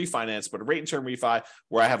cash out refinance, but a rate and term refi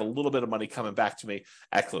where I have a little bit of money coming back to me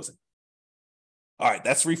at closing. All right,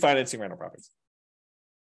 that's refinancing rental properties.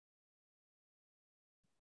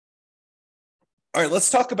 All right,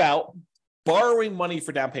 let's talk about borrowing money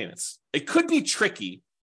for down payments. It could be tricky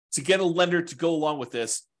to get a lender to go along with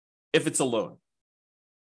this if it's a loan,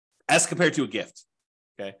 as compared to a gift,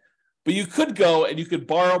 okay? But you could go and you could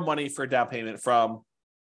borrow money for a down payment from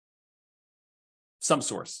some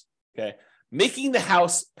source, okay? Making the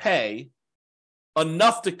house pay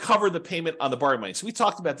enough to cover the payment on the borrowing money. So we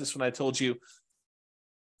talked about this when I told you,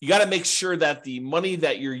 you got to make sure that the money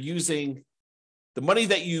that you're using, the money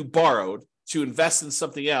that you borrowed to invest in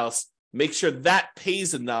something else, make sure that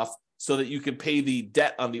pays enough so that you can pay the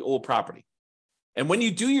debt on the old property. And when you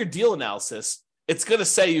do your deal analysis, it's going to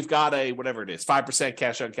say you've got a, whatever it is, 5%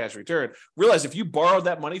 cash on cash return. Realize if you borrowed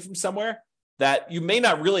that money from somewhere, that you may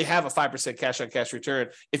not really have a 5% cash on cash return.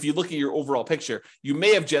 If you look at your overall picture, you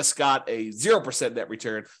may have just got a 0% net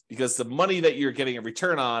return because the money that you're getting a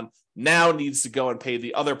return on now needs to go and pay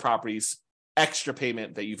the other property's extra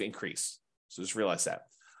payment that you've increased. So just realize that.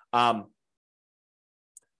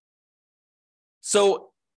 So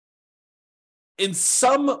in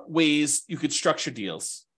some ways, you could structure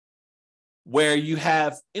deals where you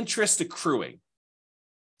have interest accruing.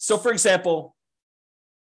 So for example,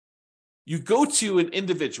 you go to an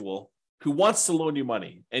individual who wants to loan you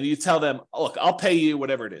money and you tell them, look, I'll pay you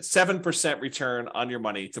whatever it is, 7% return on your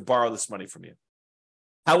money to borrow this money from you.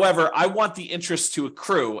 However, I want the interest to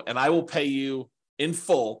accrue and I will pay you in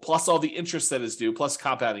full, plus all the interest that is due, plus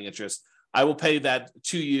compounding interest. I will pay that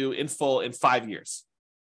to you in full in 5 years.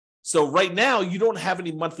 So right now, you don't have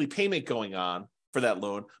any monthly payment going on for that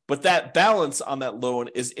loan, but that balance on that loan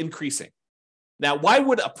is increasing. Now, why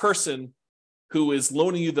would a person who is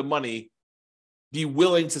loaning you the money be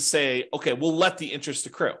willing to say, okay, we'll let the interest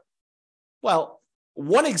accrue? Well,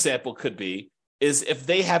 one example could be is if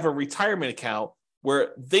they have a retirement account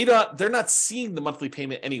where they're not seeing the monthly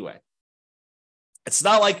payment anyway. It's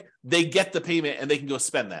not like they get the payment and they can go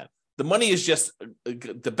spend that. The money is just,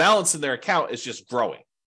 the balance in their account is just growing,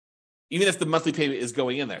 even if the monthly payment is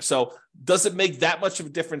going in there. So does it make that much of a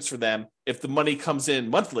difference for them if the money comes in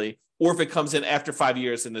monthly or if it comes in after 5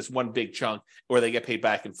 years in this one big chunk where they get paid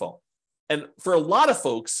back in full? And for a lot of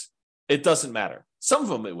folks, it doesn't matter. Some of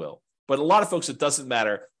them it will, but a lot of folks, it doesn't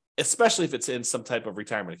matter, especially if it's in some type of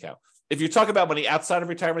retirement account. If you're talking about money outside of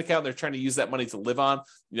retirement account, they're trying to use that money to live on.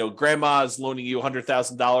 You know, grandma is loaning you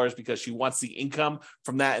 $100,000 because she wants the income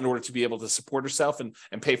from that in order to be able to support herself and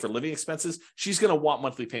pay for living expenses. She's going to want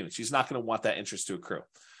monthly payments. She's not going to want that interest to accrue.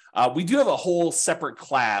 We do have a whole separate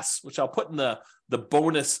class, which I'll put in the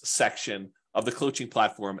bonus section of the coaching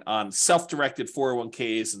platform on self-directed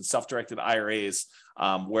 401ks and self-directed IRAs,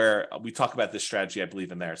 where we talk about this strategy, I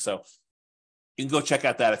believe, in there. So you can go check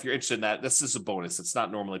out that if you're interested in that. This is a bonus. It's not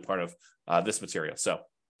normally part of this material. So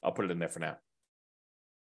I'll put it in there for now.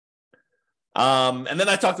 And then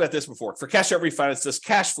I talked about this before. For cash out refinance, does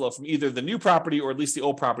cash flow from either the new property or at least the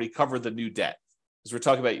old property cover the new debt? Because we're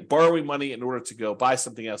talking about borrowing money in order to go buy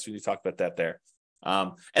something else. We need to talk about that there.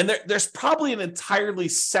 And there's probably an entirely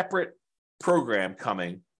separate program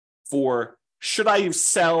coming for should I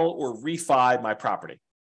sell or refi my property?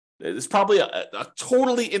 It's probably a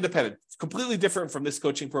totally independent, completely different from this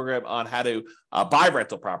coaching program on how to buy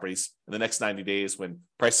rental properties in the next 90 days when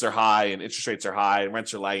prices are high and interest rates are high and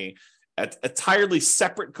rents are lagging. An entirely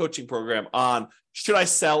separate coaching program on should I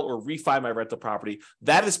sell or refi my rental property?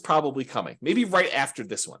 That is probably coming, maybe right after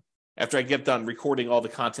this one. After I get done recording all the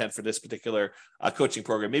content for this particular coaching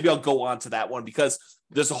program, maybe I'll go on to that one because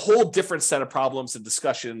there's a whole different set of problems and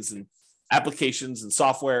discussions and applications and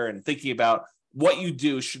software and thinking about what you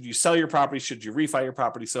do. Should you sell your property? Should you refi your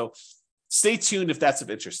property? So stay tuned if that's of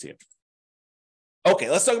interest to you. Okay,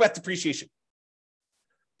 let's talk about depreciation.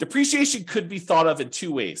 Depreciation could be thought of in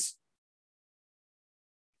two ways.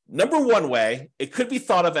 Number one way, it could be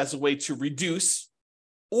thought of as a way to reduce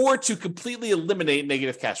or to completely eliminate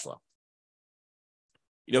negative cash flow.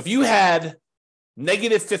 You know, if you had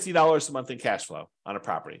negative $50 a month in cash flow on a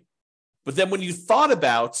property, but then when you thought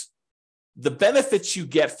about the benefits you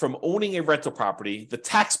get from owning a rental property, the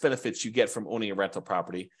tax benefits you get from owning a rental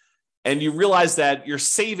property, and you realize that you're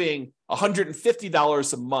saving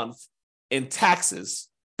 $150 a month in taxes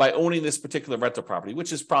by owning this particular rental property,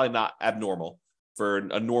 which is probably not abnormal for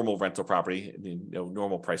a normal rental property,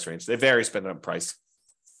 normal price range. They vary depending on price.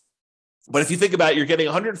 But if you think about it, you're getting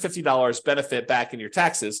 $150 benefit back in your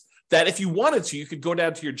taxes that if you wanted to, you could go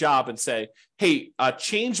down to your job and say, hey,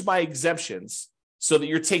 change my exemptions so that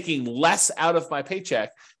you're taking less out of my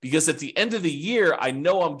paycheck, because at the end of the year, I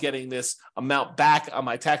know I'm getting this amount back on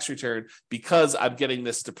my tax return because I'm getting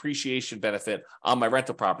this depreciation benefit on my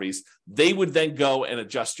rental properties. They would then go and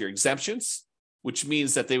adjust your exemptions, which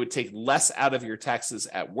means that they would take less out of your taxes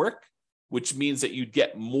at work, which means that you'd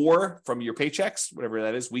get more from your paychecks, whatever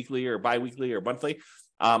that is, weekly or biweekly or monthly,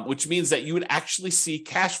 which means that you would actually see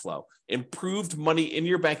cash flow, improved money in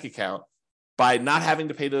your bank account by not having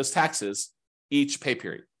to pay those taxes each pay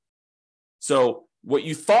period. So what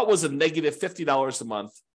you thought was a negative $50 a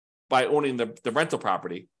month by owning the rental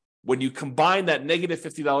property, when you combine that negative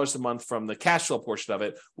 $50 a month from the cash flow portion of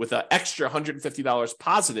it with an extra $150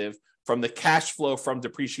 positive from the cash flow from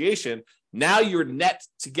depreciation, now you're net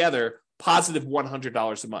together positive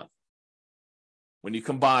 $100 a month. When you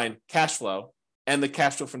combine cash flow and the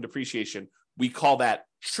cash flow from depreciation, we call that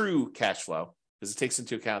true cash flow because it takes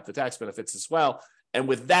into account the tax benefits as well. And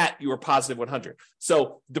with that, you are positive 100.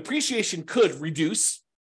 So depreciation could reduce,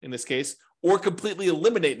 in this case, or completely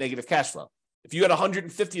eliminate negative cash flow. If you had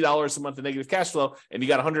 $150 a month of negative cash flow and you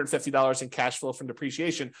got $150 in cash flow from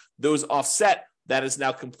depreciation, those offset. That is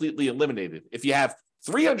now completely eliminated. If you have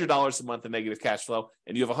 $300 a month of negative cash flow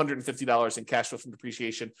and you have $150 in cash flow from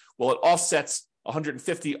depreciation, well, it offsets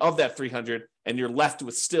 150 of that 300 and you're left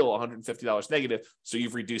with still $150 negative. So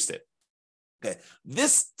you've reduced it. Okay.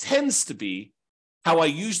 This tends to be how I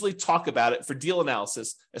usually talk about it for deal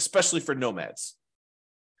analysis, especially for nomads.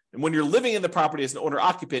 And when you're living in the property as an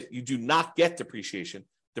owner-occupant, you do not get depreciation.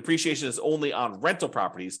 Depreciation is only on rental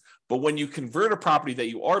properties. But when you convert a property that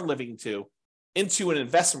you are living into an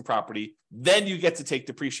investment property, then you get to take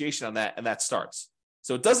depreciation on that, and that starts.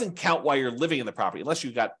 So it doesn't count while you're living in the property, unless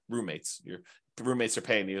you've got roommates. Your roommates are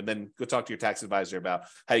paying you, and then go talk to your tax advisor about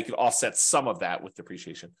how you can offset some of that with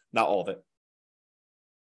depreciation, not all of it.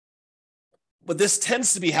 But this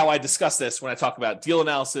tends to be how I discuss this when I talk about deal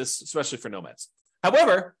analysis, especially for nomads.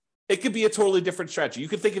 However, it could be a totally different strategy. You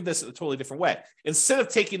could think of this in a totally different way. Instead of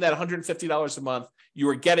taking that $150 a month you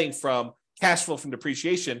are getting from cash flow from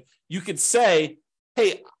depreciation, you could say,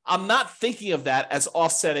 hey, I'm not thinking of that as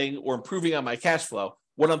offsetting or improving on my cash flow.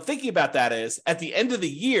 What I'm thinking about that is at the end of the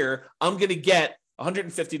year, I'm going to get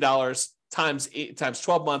 $150 times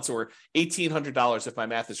 12 months or $1,800 if my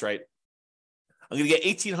math is right. I'm going to get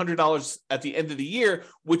 $1,800 at the end of the year,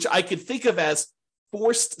 which I could think of as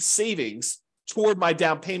forced savings toward my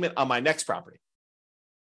down payment on my next property.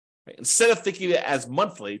 Right? Instead of thinking of it as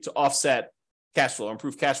monthly to offset cash flow,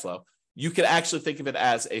 improve cash flow, you could actually think of it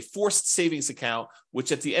as a forced savings account,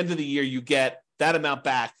 which at the end of the year, you get that amount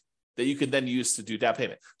back that you can then use to do down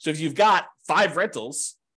payment. So if you've got 5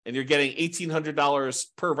 rentals and you're getting $1,800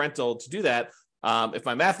 per rental to do that, if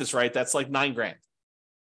my math is right, that's like $9,000.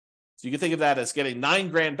 So you can think of that as getting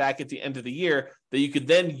 $9,000 back at the end of the year that you could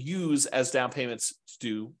then use as down payments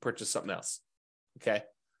to purchase something else. Okay.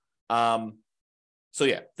 So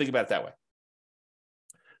yeah, think about it that way.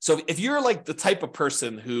 So if you're like the type of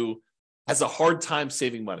person who has a hard time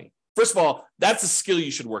saving money, first of all, that's a skill you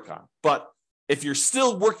should work on. But if you're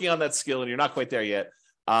still working on that skill and you're not quite there yet,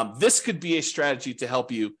 this could be a strategy to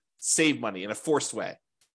help you save money in a forced way.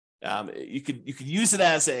 You could use it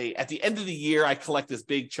as at the end of the year, I collect this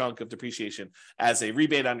big chunk of depreciation as a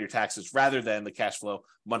rebate on your taxes rather than the cash flow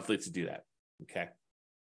monthly to do that. Okay.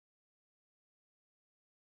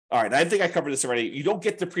 All right. I think I covered this already. You don't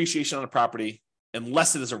get depreciation on a property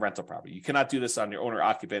unless it is a rental property. You cannot do this on your owner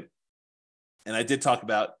occupant. And I did talk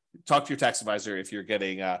to your tax advisor if you're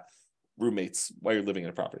getting roommates while you're living in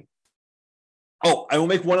a property. Oh, I will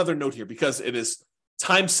make one other note here because it is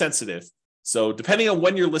time sensitive. So depending on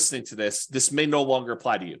when you're listening to this, this may no longer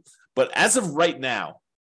apply to you. But as of right now,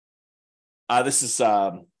 this is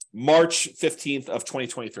March 15th of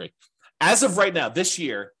 2023. As of right now, this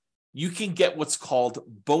year, you can get what's called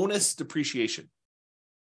bonus depreciation.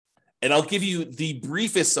 And I'll give you the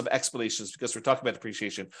briefest of explanations because we're talking about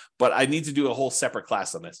depreciation, but I need to do a whole separate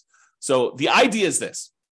class on this. So the idea is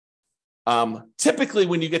this. Typically,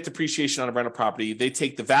 when you get depreciation on a rental property, they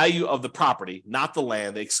take the value of the property, not the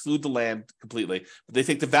land. They exclude the land completely, but they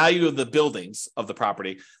take the value of the buildings of the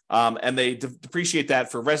property, and they depreciate that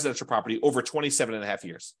for residential property over 27 and a half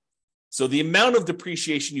years. So the amount of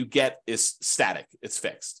depreciation you get is static. It's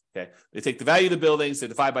fixed. Okay. They take the value of the buildings, they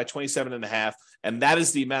divide by 27 and a half, and that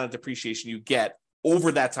is the amount of depreciation you get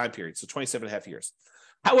over that time period. So 27 and a half years.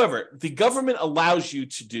 However, the government allows you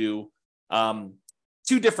to do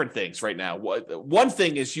two different things right now. One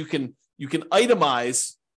thing is you can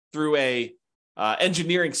itemize through a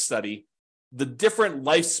engineering study the different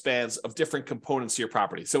lifespans of different components of your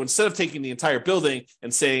property. So instead of taking the entire building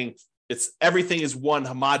and saying everything is one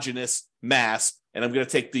homogeneous mass, and I'm going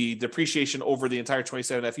to take the depreciation over the entire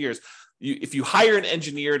 27.5 years. If you hire an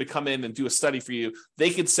engineer to come in and do a study for you, they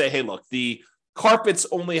could say, hey, look, the carpets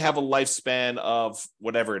only have a lifespan of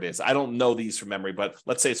whatever it is. I don't know these from memory, but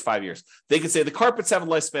let's say it's 5 years. They could say the carpets have a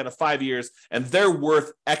lifespan of 5 years and they're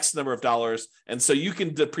worth X number of dollars. And so you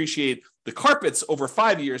can depreciate the carpets over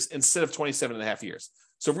 5 years instead of 27.5 years.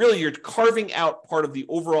 So really you're carving out part of the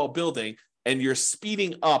overall building and you're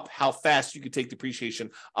speeding up how fast you can take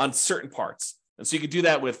depreciation on certain parts. And so you could do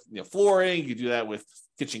that with flooring, you could do that with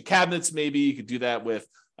kitchen cabinets, maybe you could do that with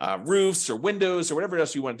roofs or windows or whatever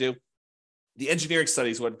else you want to do. The engineering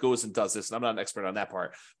study is what goes and does this, and I'm not an expert on that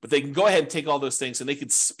part, but they can go ahead and take all those things and they can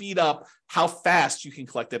speed up how fast you can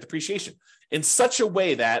collect that depreciation in such a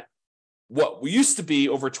way that what we used to be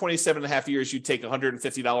over 27.5 years, you'd take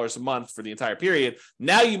 $150 a month for the entire period.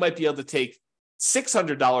 Now you might be able to take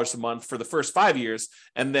 $600 a month for the first 5 years,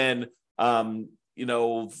 and then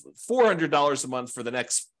 $400 a month for the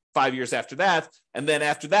next 5 years after that. And then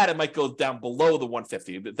after that, it might go down below the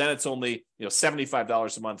 150, but then it's only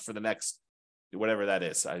 $75 a month for the next whatever that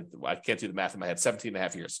is. I can't do the math in my head,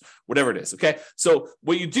 17.5 years, whatever it is. Okay. So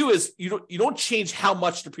what you do is you don't change how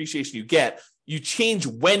much depreciation you get. You change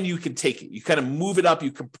when you can take it. You kind of move it up,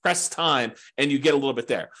 you compress time, and you get a little bit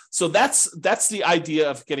there. So that's the idea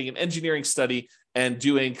of getting an engineering study and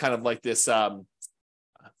doing kind of like this, I'm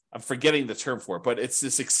forgetting the term for it, but it's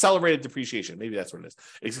this accelerated depreciation. Maybe that's what it is.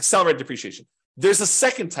 It's accelerated depreciation. There's a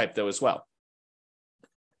second type though as well.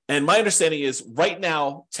 And my understanding is right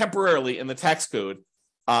now, temporarily in the tax code,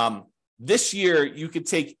 this year you could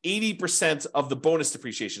take 80% of the bonus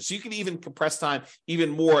depreciation. So you can even compress time even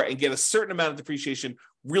more and get a certain amount of depreciation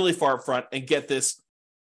really far up front and get this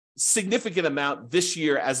significant amount this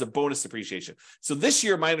year as a bonus depreciation. So this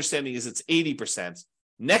year, my understanding is it's 80%.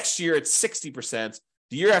 Next year, it's 60%.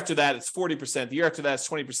 The year after that, it's 40%. The year after that, it's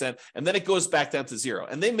 20%. And then it goes back down to zero.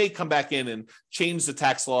 And they may come back in and change the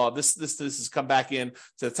tax law. This has come back in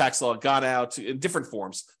to the tax law, gone out in different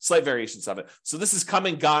forms, slight variations of it. So this is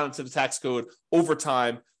coming, gone into the tax code over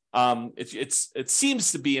time. It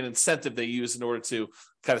seems to be an incentive they use in order to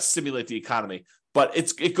kind of stimulate the economy. But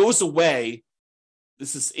it goes away.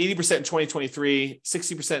 This is 80% in 2023,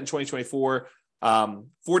 60% in 2024,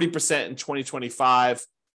 40% in 2025,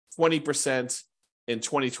 20% in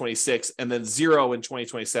 2026, and then zero in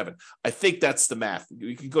 2027. I think that's the math.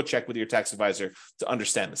 You can go check with your tax advisor to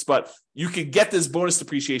understand this, but you can get this bonus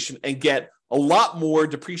depreciation and get a lot more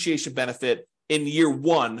depreciation benefit in year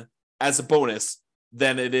one as a bonus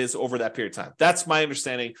than it is over that period of time. That's my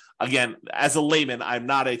understanding. Again, as a layman, I'm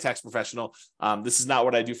not a tax professional. This is not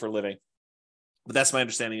what I do for a living, but that's my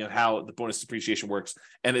understanding of how the bonus depreciation works.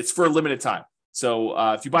 And it's for a limited time. So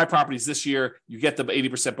if you buy properties this year, you get the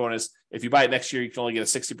 80% bonus. If you buy it next year, you can only get a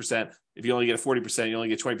 60%. If you only get a 40%, you only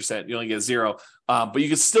get 20%, you only get a zero. But you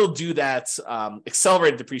can still do that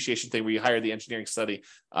accelerated depreciation thing where you hire the engineering study.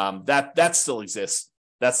 That still exists.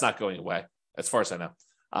 That's not going away, as far as I know.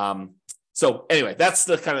 So anyway, that's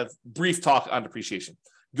the kind of brief talk on depreciation.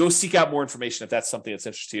 Go seek out more information if that's something that's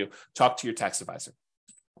interesting to you. Talk to your tax advisor.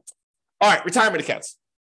 All right, retirement accounts.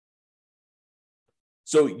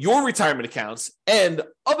 So your retirement accounts and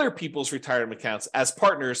other people's retirement accounts as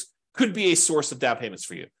partners could be a source of down payments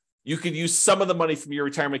for you. You could use some of the money from your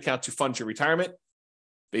retirement account to fund your retirement,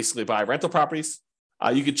 basically buy rental properties.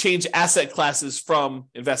 You could change asset classes from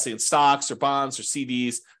investing in stocks or bonds or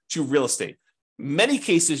CDs to real estate. Many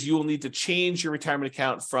cases, you will need to change your retirement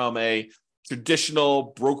account from a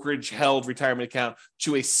traditional brokerage-held retirement account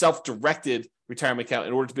to a self-directed retirement account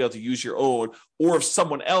in order to be able to use your own, or if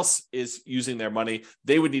someone else is using their money,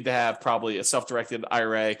 they would need to have probably a self-directed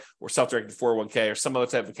IRA or self-directed 401k or some other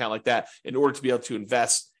type of account like that in order to be able to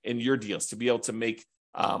invest in your deals, to be able to make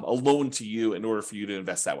a loan to you in order for you to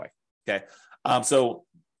invest that way. Okay. So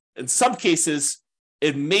in some cases,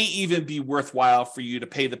 it may even be worthwhile for you to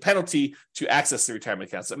pay the penalty to access the retirement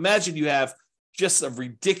accounts. Imagine you have just a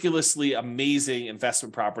ridiculously amazing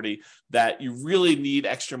investment property that you really need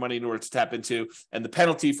extra money in order to tap into. And the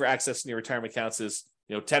penalty for accessing your retirement accounts is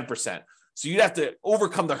 10%. So you'd have to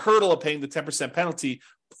overcome the hurdle of paying the 10% penalty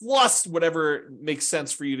plus whatever makes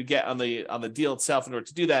sense for you to get on the deal itself in order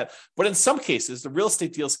to do that. But in some cases, the real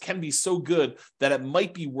estate deals can be so good that it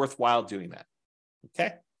might be worthwhile doing that.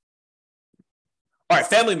 Okay. All right,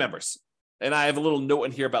 family members. And I have a little note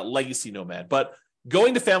in here about legacy nomad, but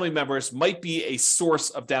going to family members might be a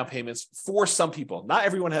source of down payments for some people. Not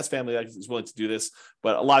everyone has family that is willing to do this,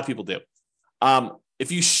 but a lot of people do.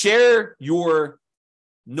 If you share your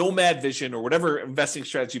nomad vision or whatever investing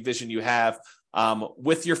strategy vision you have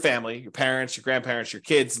with your family, your parents, your grandparents, your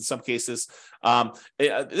kids in some cases,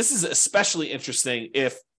 this is especially interesting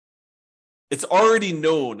if it's already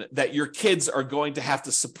known that your kids are going to have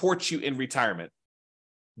to support you in retirement.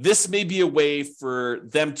 This may be a way for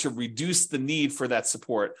them to reduce the need for that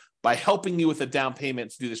support by helping you with a down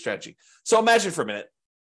payment to do the strategy. So imagine for a minute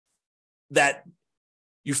that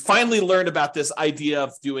you finally learned about this idea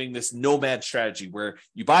of doing this nomad strategy where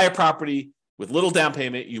you buy a property with little down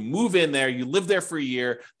payment, you move in there, you live there for a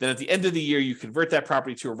year, then at the end of the year, you convert that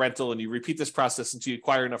property to a rental and you repeat this process until you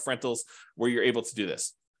acquire enough rentals where you're able to do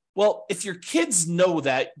this. Well, if your kids know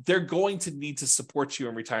that they're going to need to support you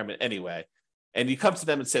in retirement anyway, and you come to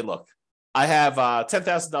them and say, look, I have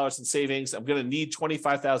 $10,000 in savings. I'm going to need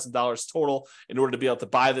 $25,000 total in order to be able to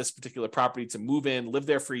buy this particular property, to move in, live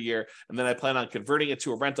there for a year, and then I plan on converting it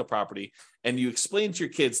to a rental property. And you explain to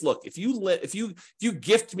your kids, look, if you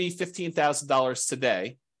gift me $15,000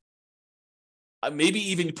 today, maybe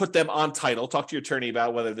even you put them on title, talk to your attorney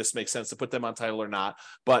about whether this makes sense to put them on title or not,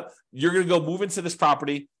 but you're going to go move into this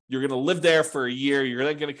property. You're going to live there for a year. You're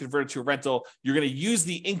then going to convert it to a rental. You're going to use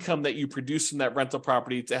the income that you produce from that rental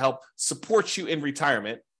property to help support you in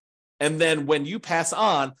retirement. And then when you pass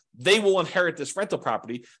on, they will inherit this rental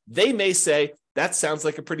property. They may say, that sounds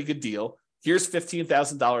like a pretty good deal. Here's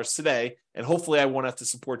 $15,000 today, and hopefully I won't have to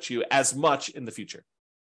support you as much in the future.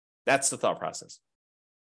 That's the thought process.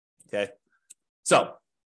 Okay. So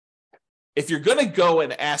if you're going to go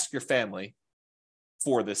and ask your family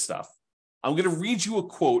for this stuff, I'm going to read you a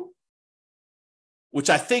quote, which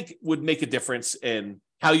I think would make a difference in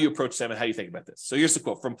how you approach them and how you think about this. So here's the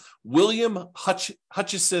quote from William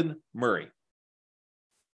Hutchison Murray.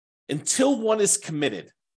 Until one is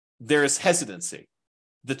committed, there is hesitancy,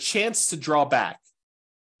 the chance to draw back,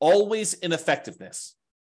 always ineffectiveness.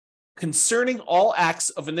 Concerning all acts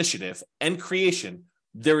of initiative and creation,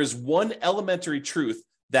 there is one elementary truth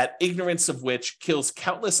that ignorance of which kills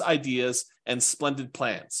countless ideas and splendid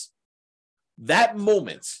plans. That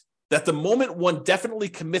the moment one definitely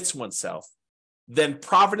commits oneself, then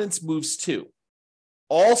providence moves too.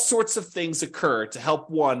 All sorts of things occur to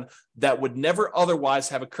help one that would never otherwise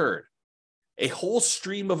have occurred. A whole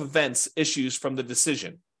stream of events issues from the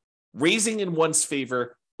decision, raising in one's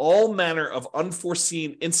favor all manner of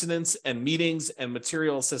unforeseen incidents and meetings and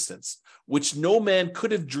material assistance, which no man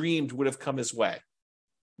could have dreamed would have come his way.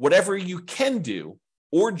 Whatever you can do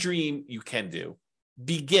or dream you can do,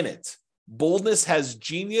 begin it. Boldness has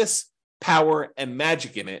genius, power, and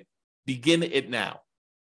magic in it. Begin it now.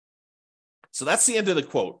 So that's the end of the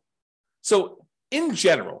quote. So in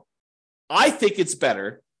general, I think it's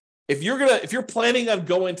better if you're planning on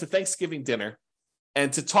going to Thanksgiving dinner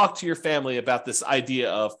and to talk to your family about this idea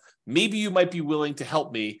of maybe you might be willing to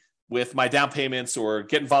help me with my down payments or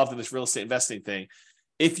get involved in this real estate investing thing.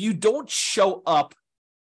 If you don't show up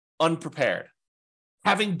unprepared,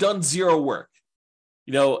 having done zero work,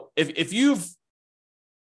 if you've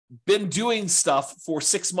been doing stuff for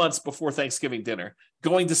 6 months before Thanksgiving dinner,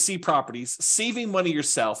 going to see properties, saving money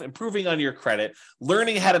yourself, improving on your credit,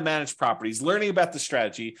 learning how to manage properties, learning about the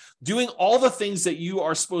strategy, doing all the things that you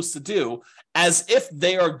are supposed to do as if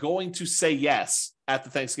they are going to say yes at the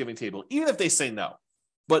Thanksgiving table, even if they say no.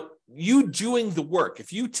 But you doing the work,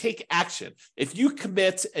 if you take action, if you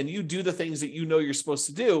commit and you do the things that you know you're supposed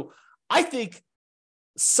to do, I think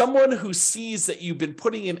someone who sees that you've been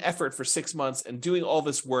putting in effort for 6 months and doing all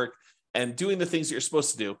this work and doing the things that you're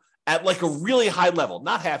supposed to do at like a really high level,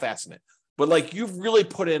 not half-assing it, but like you've really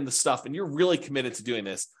put in the stuff and you're really committed to doing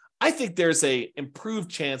this, I think there's a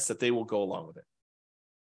improved chance that they will go along with it.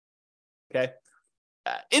 Okay.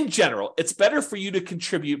 In general, it's better for you to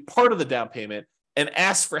contribute part of the down payment and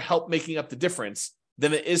ask for help making up the difference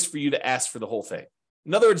than it is for you to ask for the whole thing.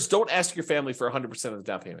 In other words, don't ask your family for 100% of the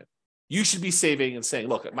down payment. You should be saving and saying,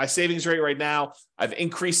 look, my savings rate right now, I've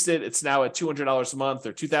increased it. It's now at $200 a month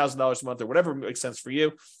or $2,000 a month or whatever makes sense for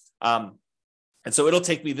you. And so it'll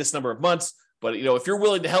take me this number of months. But, if you're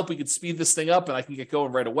willing to help, we can speed this thing up and I can get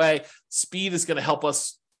going right away. Speed is going to help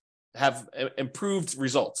us have improved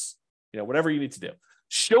results, whatever you need to do.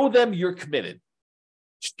 Show them you're committed.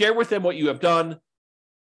 Share with them what you have done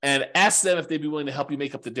and ask them if they'd be willing to help you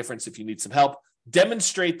make up the difference if you need some help.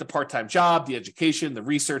 Demonstrate the part-time job, the education, the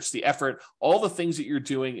research, the effort, all the things that you're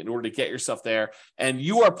doing in order to get yourself there. And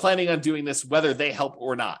you are planning on doing this whether they help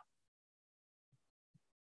or not.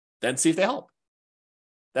 Then see if they help.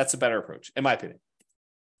 That's a better approach, in my opinion.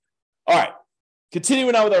 All right.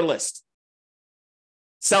 Continuing on with our list.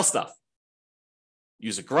 Sell stuff.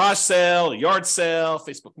 Use a garage sale, a yard sale,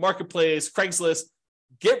 Facebook Marketplace, Craigslist.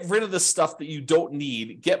 Get rid of the stuff that you don't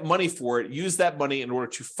need, get money for it, use that money in order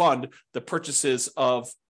to fund the purchases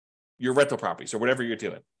of your rental properties or whatever you're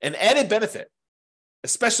doing. An added benefit,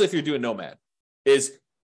 especially if you're doing nomad, is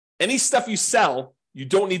any stuff you sell you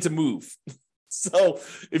don't need to move. So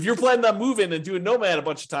if you're planning on moving and doing Nomad a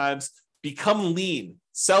bunch of times, become lean.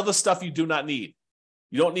 Sell the stuff you do not need.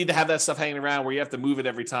 You don't need to have that stuff hanging around where you have to move it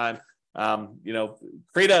every time. Go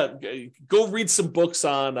read some books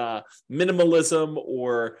on minimalism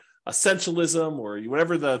or essentialism or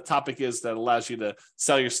whatever the topic is that allows you to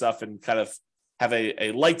sell your stuff and kind of have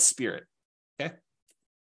a light spirit. Okay.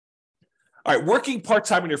 All right. Working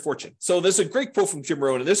part-time on your fortune. So there's a great quote from Jim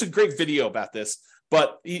Rohn, and there's a great video about this,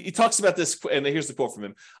 but he talks about this. And here's the quote from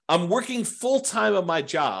him. I'm working full-time on my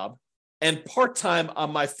job and part-time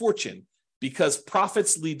on my fortune because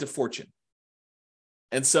profits lead to fortune.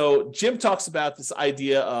 And so Jim talks about this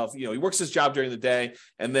idea of, he works his job during the day,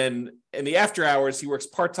 and then in the after hours, he works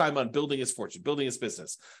part-time on building his fortune, building his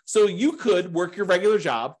business. So you could work your regular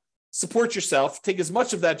job, support yourself, take as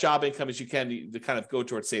much of that job income as you can to kind of go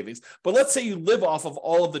towards savings. But let's say you live off of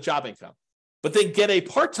all of the job income, but then get a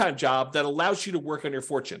part-time job that allows you to work on your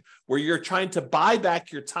fortune, where you're trying to buy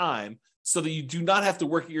back your time so that you do not have to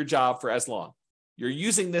work at your job for as long. You're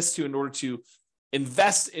using this in order to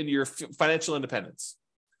invest in your financial independence.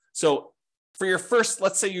 So for your first,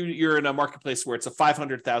 let's say you're in a marketplace where it's a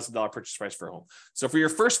 $500,000 purchase price for a home. So for your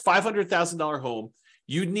first $500,000 home,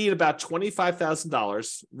 you need about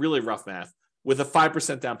 $25,000, really rough math, with a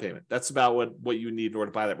 5% down payment. That's about what you need in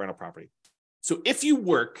order to buy that rental property. So if you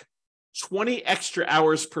work 20 extra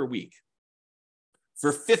hours per week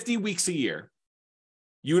for 50 weeks a year,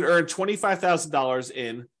 you would earn $25,000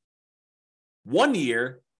 in 1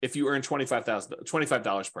 year if you earn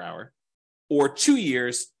 $25 per hour, or 2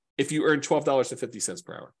 years if you earn $12.50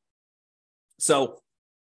 per hour. So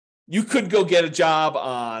you could go get a job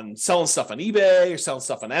on selling stuff on eBay or selling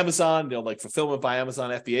stuff on Amazon, like fulfillment by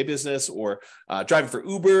Amazon FBA business, or driving for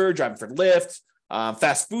Uber, driving for Lyft,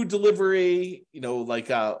 fast food delivery,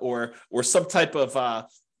 or some type of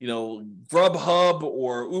Grubhub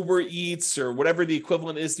or Uber Eats or whatever the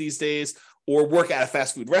equivalent is these days, or work at a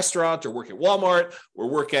fast food restaurant, or work at Walmart, or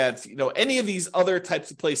work at any of these other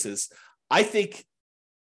types of places. I think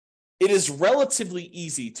it is relatively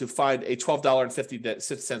easy to find a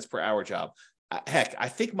 $12.50 per hour job. Heck, I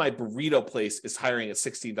think my burrito place is hiring at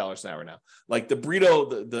 $16 an hour now. Like the burrito,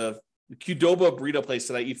 the Qdoba burrito place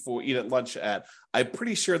that I eat at lunch at, I'm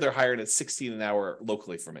pretty sure they're hiring at $16 an hour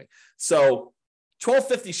locally for me. So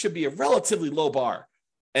 $12.50 should be a relatively low bar.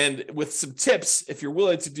 And with some tips, if you're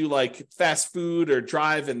willing to do like fast food or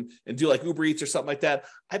drive and do like Uber Eats or something like that,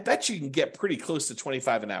 I bet you can get pretty close to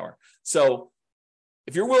 $25 an hour. So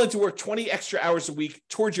if you're willing to work 20 extra hours a week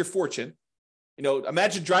towards your fortune,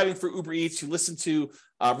 imagine driving for Uber Eats. You listen to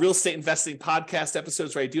real estate investing podcast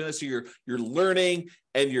episodes where I do this. So you're learning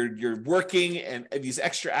and you're working and these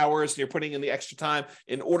extra hours, and you're putting in the extra time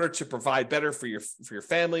in order to provide better for your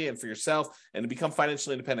family and for yourself, and to become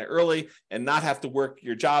financially independent early and not have to work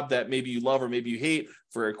your job that maybe you love or maybe you hate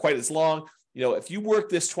for quite as long. If you work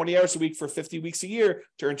this 20 hours a week for 50 weeks a year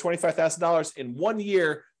to earn $25,000 in 1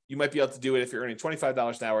 year, you might be able to do it if you're earning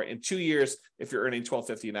 $25 an hour. In 2 years, if you're earning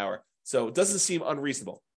 $12.50 an hour. So it doesn't seem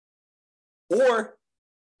unreasonable. Or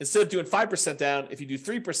instead of doing 5% down, if you do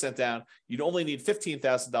 3% down, you'd only need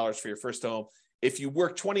 $15,000 for your first home. If you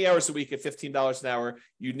work 20 hours a week at $15 an hour,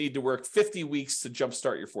 you need to work 50 weeks to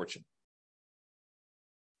jumpstart your fortune.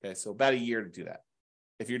 Okay, so about a year to do that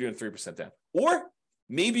if you're doing 3% down. Or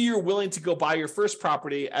maybe you're willing to go buy your first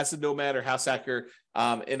property as a nomad or house hacker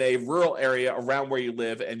in a rural area around where you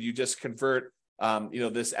live, and you just convert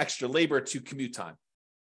this extra labor to commute time.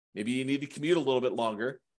 Maybe you need to commute a little bit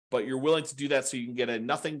longer, but you're willing to do that so you can get a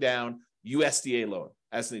nothing down USDA loan,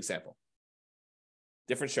 as an example.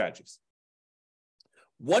 Different strategies.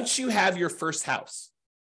 Once you have your first house,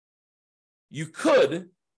 you could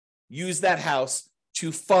use that house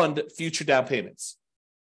to fund future down payments,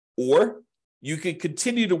 or you could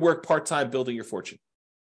continue to work part-time building your fortune.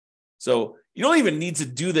 So you don't even need to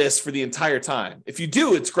do this for the entire time. If you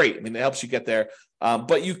do, it's great. It helps you get there.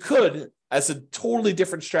 But you could, as a totally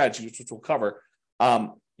different strategy, which we'll cover,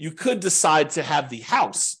 you could decide to have the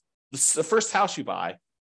house, the first house you buy,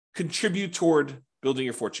 contribute toward building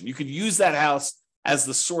your fortune. You could use that house as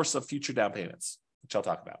the source of future down payments, which I'll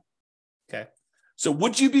talk about. Okay. So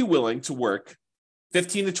would you be willing to work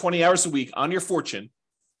 15 to 20 hours a week on your fortune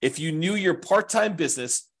if you knew your part-time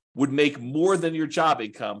business would make more than your job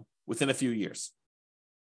income within a few years?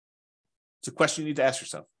 It's a question you need to ask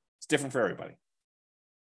yourself. It's different for everybody.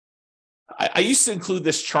 I used to include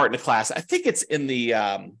this chart in a class. I think it's in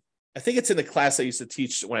the class I used to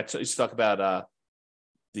teach when I used to talk about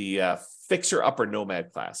the Fixer Upper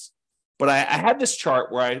Nomad class. But I had this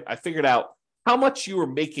chart where I figured out how much you were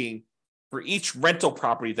making for each rental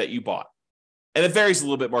property that you bought. And it varies a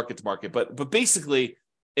little bit market to market, but basically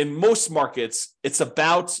in most markets, it's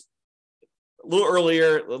about a little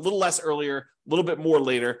earlier, a little less earlier, a little bit more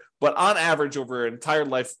later, but on average over an entire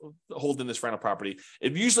life holding this rental property,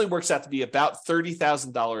 it usually works out to be about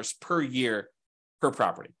 $30,000 per year per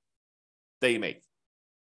property that you make.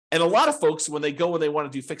 And a lot of folks, when they want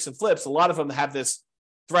to do fix and flips, a lot of them have this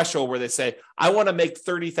threshold where they say, I want to make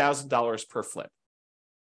 $30,000 per flip.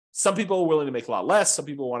 Some people are willing to make a lot less. Some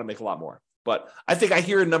people want to make a lot more. But I think I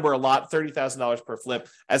hear a number a lot, $30,000 per flip,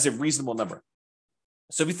 as a reasonable number.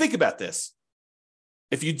 So if you think about this,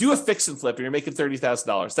 if you do a fix and flip and you're making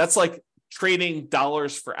 $30,000, that's like trading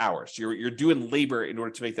dollars for hours. You're doing labor in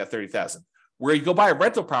order to make that $30,000. Where you go buy a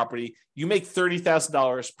rental property, you make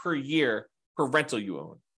 $30,000 per year per rental you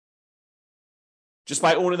own. Just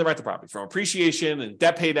by owning the rental property, from appreciation and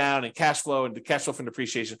debt pay down and cash flow from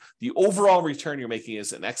depreciation, the overall return you're making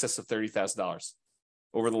is in excess of $30,000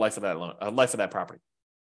 over the life of that loan, life of that property.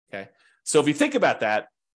 Okay, so if you think about that,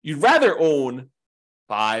 you'd rather own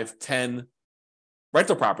 5, 10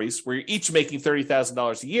 rental properties where you're each making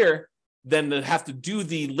 $30,000 a year than to have to do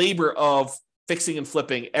the labor of fixing and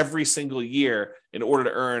flipping every single year in order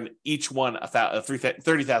to earn each one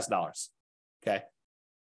 $30,000. Okay.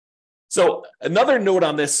 So another note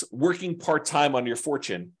on this, working part-time on your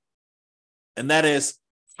fortune, and that is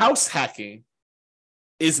house hacking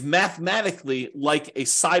is mathematically like a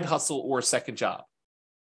side hustle or a second job.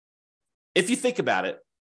 If you think about it,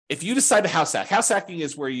 if you decide to house hacking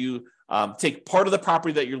is where you take part of the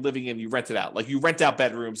property that you're living in, you rent it out. Like you rent out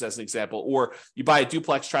bedrooms as an example, or you buy a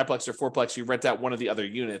duplex, triplex, or fourplex, you rent out one of the other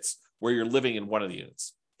units where you're living in one of the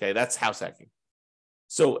units. Okay, that's house hacking.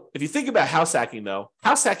 So if you think about house hacking though,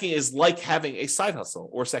 house hacking is like having a side hustle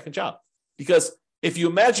or second job. Because if you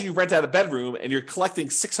imagine you rent out a bedroom and you're collecting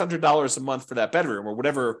 $600 a month for that bedroom, or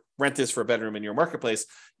whatever rent is for a bedroom in your marketplace,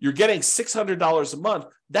 you're getting $600 a month.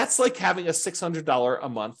 That's like having a $600 a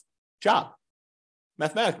month job,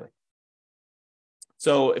 mathematically.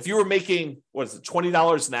 So if you were making,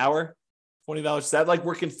 $20 an hour, $20, is that like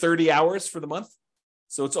working 30 hours for the month?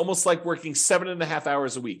 So it's almost like working 7.5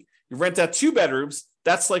 hours a week. You rent out 2 bedrooms,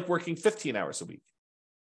 that's like working 15 hours a week.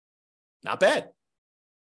 Not bad.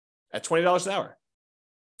 At $20 an hour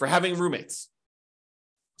for having roommates.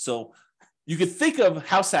 So you could think of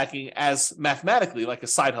house hacking as mathematically like a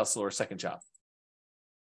side hustle or a second job.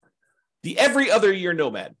 The every other year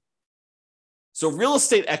nomad. So real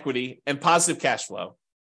estate equity and positive cash flow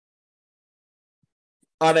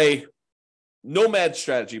on a nomad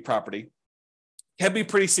strategy property can be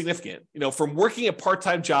pretty significant. You know, from working a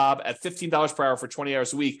part-time job at $15 per hour for 20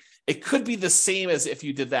 hours a week, it could be the same as if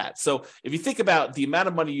you did that. So if you think about the amount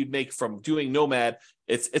of money you'd make from doing nomad,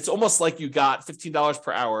 it's almost like you got $15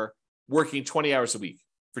 per hour working 20 hours a week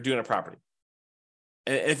for doing a property.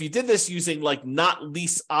 And if you did this using like not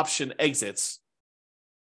lease option exits,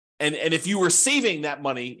 and if you were saving that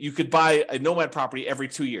money, you could buy a nomad property every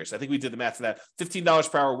 2 years. I think we did the math for that.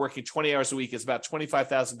 $15 per hour working 20 hours a week is about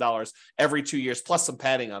 $25,000 every 2 years, plus some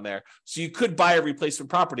padding on there. So you could buy a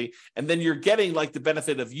replacement property, and then you're getting like the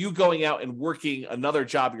benefit of you going out and working another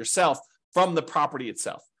job yourself from the property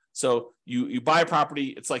itself. So you buy a property,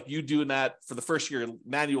 it's like you doing that for the first year,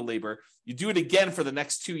 manual labor. You do it again for the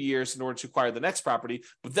next 2 years in order to acquire the next property,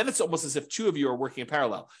 but then it's almost as if 2 of you are working in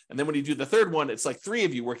parallel. And then when you do the third one, it's like 3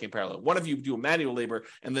 of you working in parallel. 1 of you do a manual labor,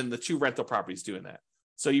 and then the 2 rental properties doing that.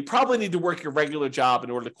 So you probably need to work your regular job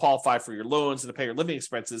in order to qualify for your loans and to pay your living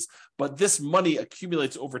expenses, but this money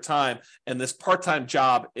accumulates over time, and this part-time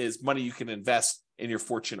job is money you can invest in your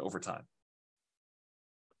fortune over time.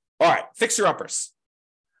 All right, fixer-uppers.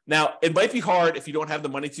 Now, it might be hard if you don't have the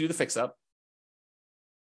money to do the fix-up.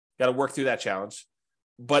 Got to work through that challenge.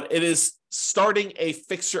 But it is starting a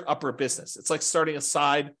fixer-upper business. It's like starting a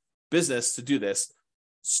side business to do this.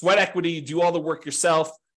 Sweat equity, you do all the work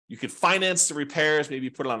yourself. You could finance the repairs, maybe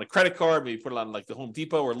put it on a credit card, maybe put it on like the Home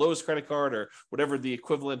Depot or Lowe's credit card or whatever the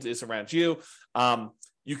equivalent is around you.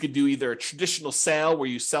 You could do either a traditional sale where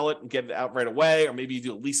you sell it and get it out right away, or maybe you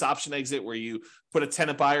do a lease option exit where you put a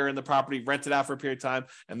tenant buyer in the property, rent it out for a period of time,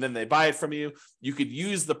 and then they buy it from you. You could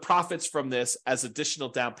use the profits from this as additional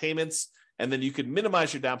down payments, and then you could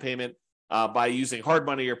minimize your down payment by using hard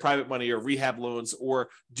money or private money or rehab loans, or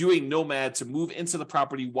doing nomad to move into the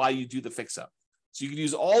property while you do the fix-up. So you can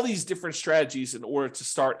use all these different strategies in order to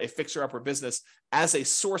start a fixer-upper business as a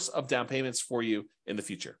source of down payments for you in the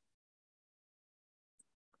future.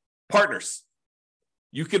 Partners.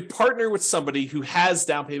 You could partner with somebody who has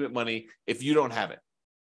down payment money if you don't have it.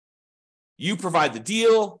 You provide the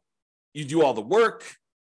deal, you do all the work,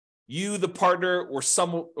 you, the partner, or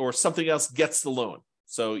something else gets the loan.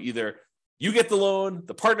 So either You get the loan,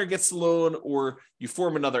 the partner gets the loan, or you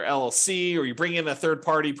form another LLC, or you bring in a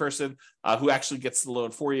third-party person who actually gets the loan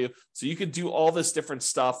for you. So you can do all this different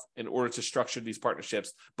stuff in order to structure these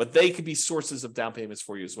partnerships, but they could be sources of down payments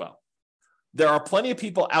for you as well. There are plenty of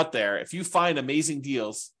people out there, if you find amazing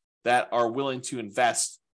deals, that are willing to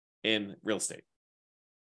invest in real estate.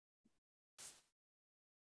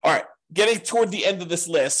 All right, getting toward the end of this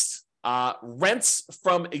list, rents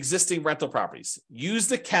from existing rental properties. Use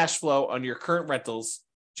the cash flow on your current rentals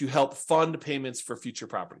to help fund payments for future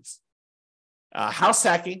properties. House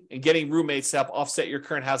hacking and getting roommates to help offset your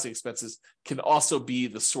current housing expenses can also be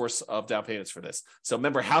the source of down payments for this. So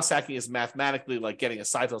remember, house hacking is mathematically like getting a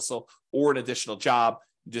side hustle or an additional job.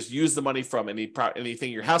 You just use the money from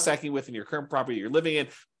anything you're house hacking with in your current property you're living in,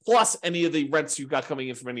 plus any of the rents you've got coming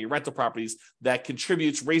in from any of your rental properties that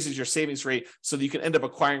contributes, raises your savings rate so that you can end up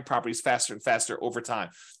acquiring properties faster and faster over time.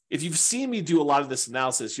 If you've seen me do a lot of this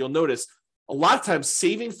analysis, you'll notice a lot of times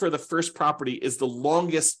saving for the first property is the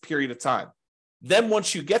longest period of time. Then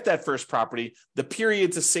once you get that first property, the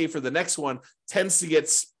period to save for the next one tends to get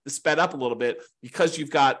sped up a little bit because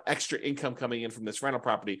you've got extra income coming in from this rental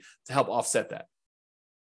property to help offset that.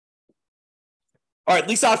 All right,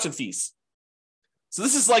 lease option fees. So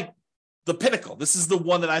this is like the pinnacle. This is the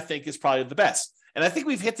one that I think is probably the best. And I think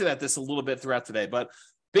we've hinted at this a little bit throughout today, but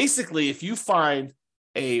basically if you find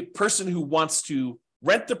a person who wants to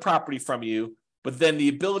rent the property from you, but then the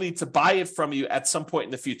ability to buy it from you at some point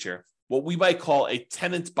in the future, what we might call a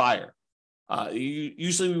tenant buyer.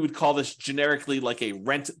 Usually we would call this generically like a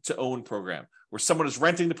rent to own program, where someone is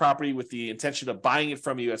renting the property with the intention of buying it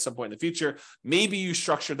from you at some point in the future. Maybe you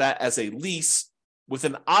structure that as a lease with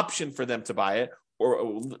an option for them to buy it,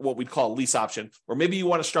 or what we'd call a lease option, or maybe you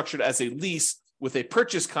want to structure it as a lease with a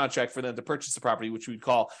purchase contract for them to purchase the property, which we'd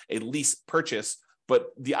call a lease purchase. But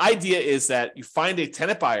the idea is that you find a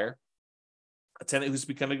tenant buyer, a tenant who's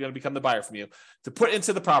going to become the buyer from you, to put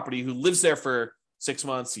into the property, who lives there for 6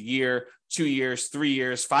 months, a year, 2 years, 3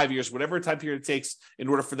 years, 5 years, whatever time period it takes in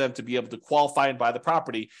order for them to be able to qualify and buy the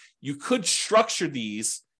property. You could structure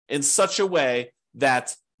these in such a way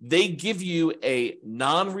that they give you a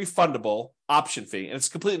non-refundable option fee, and it's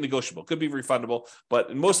completely negotiable. It could be refundable, but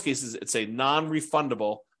in most cases, it's a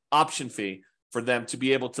non-refundable option fee for them to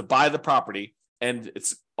be able to buy the property. And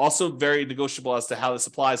it's also very negotiable as to how this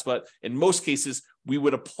applies, but in most cases, we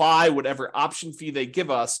would apply whatever option fee they give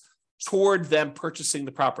us toward them purchasing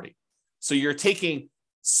the property. So you're taking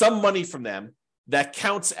some money from them that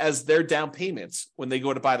counts as their down payments when they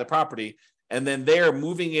go to buy the property, and then they're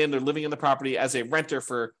moving in, they're living in the property as a renter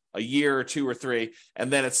for a year or 2 or 3,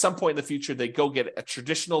 and then at some point in the future, they go get a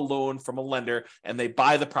traditional loan from a lender, and they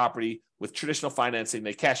buy the property with traditional financing,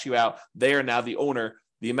 they cash you out, they are now the owner.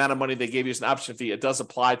 The amount of money they gave you as an option fee, it does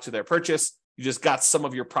apply to their purchase. You just got some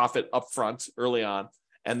of your profit up front early on,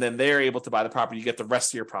 and then they're able to buy the property. You get the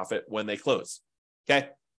rest of your profit when they close, okay?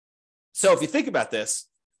 So if you think about this,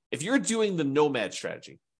 if you're doing the nomad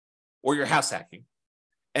strategy or you're house hacking,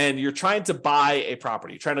 and you're trying to buy a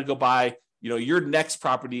property, trying to go buy, your next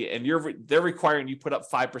property, and they're requiring you put up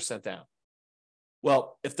 5% down.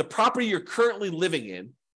 Well, if the property you're currently living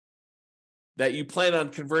in that you plan on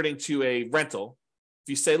converting to a rental, if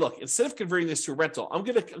you say, look, instead of converting this to a rental, I'm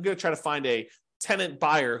gonna try to find a tenant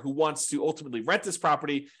buyer who wants to ultimately rent this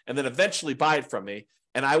property and then eventually buy it from me.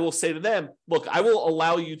 And I will say to them, look, I will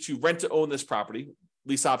allow you to rent to own this property,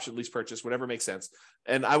 lease option, lease purchase, whatever makes sense.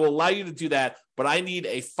 And I will allow you to do that, but I need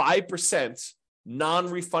a 5%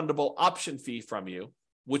 non-refundable option fee from you,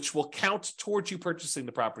 which will count towards you purchasing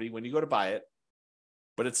the property when you go to buy it,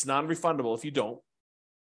 but it's non-refundable if you don't,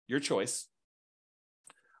 your choice.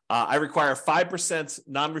 I require a 5%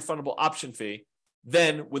 non-refundable option fee.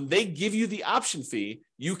 Then when they give you the option fee,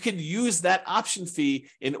 you can use that option fee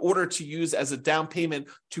in order to use as a down payment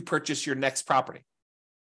to purchase your next property.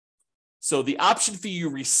 So the option fee you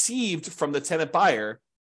received from the tenant buyer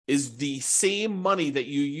is the same money that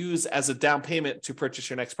you use as a down payment to purchase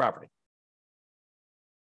your next property.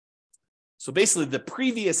 So basically, the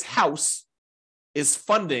previous house is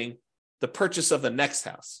funding the purchase of the next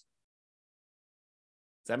house.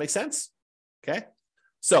 Does that make sense? Okay.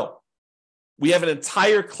 So we have an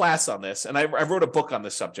entire class on this, and I wrote a book on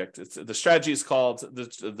this subject. The strategy is called,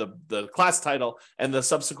 the class title and the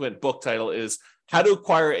subsequent book title is How to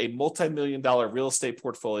Acquire a Multi-Million-Dollar Real Estate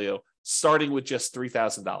Portfolio Starting with Just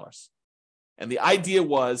 $3,000. And the idea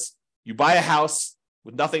was you buy a house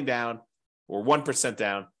with nothing down or 1%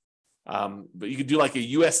 down, but you could do like a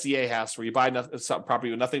USDA house where you buy some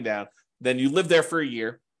property with nothing down. Then you live there for a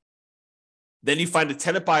year. Then you find a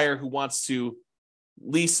tenant buyer who wants to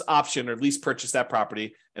lease option or lease purchase that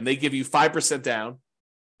property, and they give you 5% down,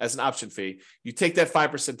 as an option fee. You take that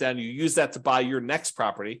 5% down, you use that to buy your next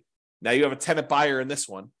property. Now you have a tenant buyer in this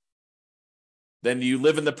one. Then you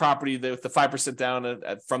live in the property with the 5% down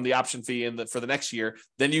from the option fee for the next year.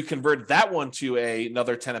 Then you convert that one to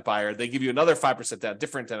another tenant buyer. They give you another 5% down,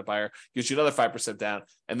 different tenant buyer gives you another 5% down.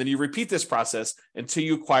 And then you repeat this process until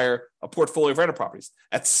you acquire a portfolio of rental properties.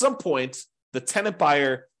 At some point, the tenant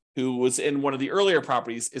buyer who was in one of the earlier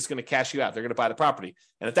properties is going to cash you out. They're going to buy the property.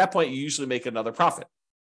 And at that point, you usually make another profit.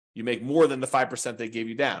 You make more than the 5% they gave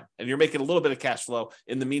you down. And you're making a little bit of cash flow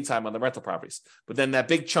in the meantime on the rental properties. But then that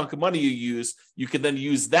big chunk of money you use, you can then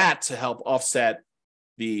use that to help offset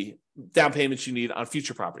the down payments you need on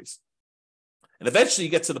future properties. And eventually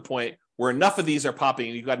you get to the point where enough of these are popping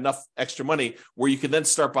and you've got enough extra money where you can then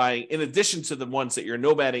start buying, in addition to the ones that you're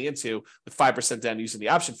nomading into with 5% down using the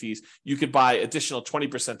option fees, you could buy additional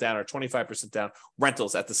 20% down or 25% down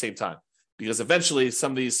rentals at the same time. Because eventually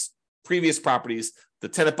some of these previous properties, the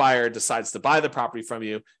tenant buyer decides to buy the property from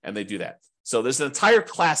you and they do that. So there's an entire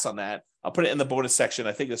class on that. I'll put it in the bonus section.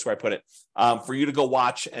 I think that's where I put it for you to go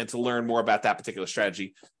watch and to learn more about that particular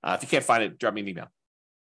strategy. If you can't find it, drop me an email.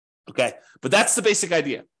 Okay. But that's the basic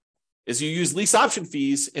idea, is you use lease option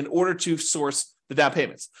fees in order to source the down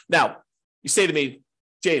payments. Now you say to me,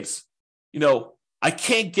 James, I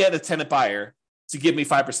can't get a tenant buyer to give me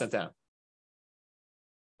 5% down.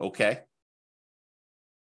 Okay.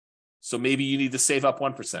 So maybe you need to save up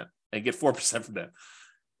 1% and get 4% from them.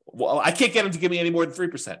 Well, I can't get them to give me any more than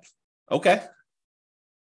 3%. Okay.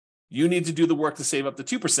 You need to do the work to save up the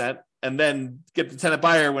 2% and then get the tenant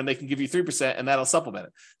buyer when they can give you 3% and that'll supplement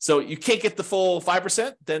it. So you can't get the full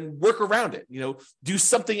 5%, then work around it. Do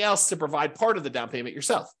something else to provide part of the down payment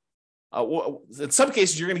yourself. In some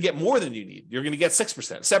cases, you're going to get more than you need. You're going to get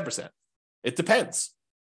 6%, 7%. It depends.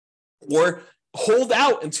 Or hold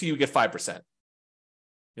out until you get 5%.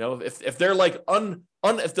 If they're like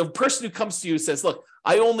if the person who comes to you says, look,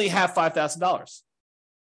 I only have $5,000.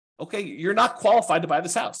 Okay, you're not qualified to buy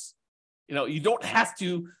this house. You don't have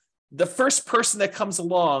to. The first person that comes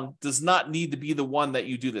along does not need to be the one that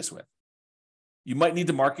you do this with. You might need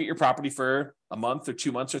to market your property for a month or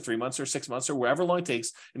 2 months or 3 months or 6 months or wherever long it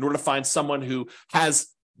takes in order to find someone who has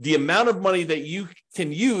the amount of money that you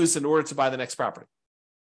can use in order to buy the next property.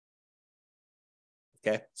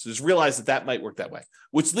 Okay, so just realize that might work that way,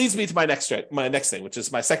 which leads me to my next thing, which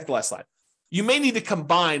is my second to last slide. You may need to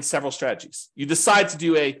combine several strategies. You decide to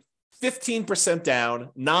do a 15% down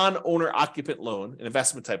non-owner occupant loan, an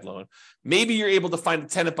investment type loan. Maybe you're able to find a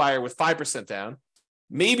tenant buyer with 5% down.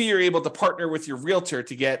 Maybe you're able to partner with your realtor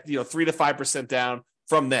to get 3 to 5% down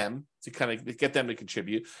from them to kind of get them to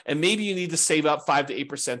contribute. And maybe you need to save up 5 to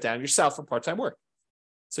 8% down yourself from part-time work.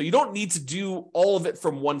 So you don't need to do all of it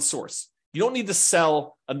from one source. You don't need to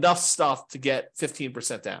sell enough stuff to get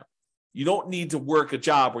 15% down. You don't need to work a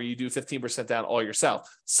job where you do 15% down all yourself.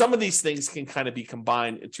 Some of these things can kind of be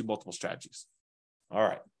combined into multiple strategies. All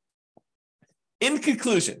right. In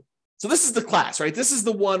conclusion, so this is the class, right? This is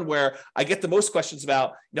the one where I get the most questions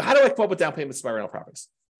about, how do I come up with down payments to my rental properties?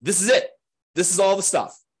 This is it. This is all the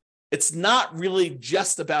stuff. It's not really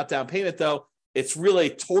just about down payment, though. It's really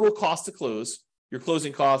total cost to close, your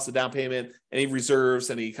closing costs, the down payment, any reserves,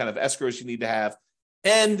 any kind of escrows you need to have,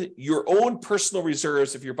 and your own personal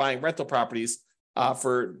reserves if you're buying rental properties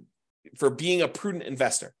for being a prudent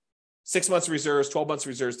investor. 6 months of reserves, 12 months of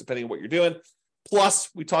reserves, depending on what you're doing. Plus,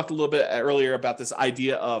 we talked a little bit earlier about this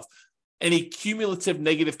idea of any cumulative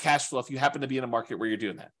negative cash flow if you happen to be in a market where you're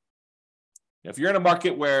doing that. If you're in a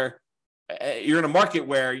market where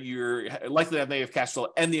you're likely to have negative cash flow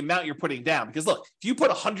and the amount you're putting down, because look, if you put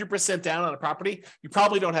 100% down on a property, you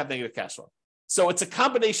probably don't have negative cash flow. So it's a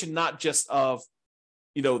combination, not just of,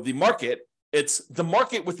 the market, it's the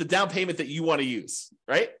market with the down payment that you want to use,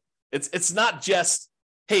 right? It's not just,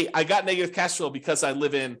 hey, I got negative cash flow because I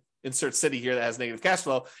live in insert city here that has negative cash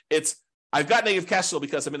flow. It's, I've got negative cash flow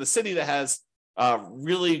because I'm in a city that has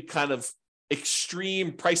really kind of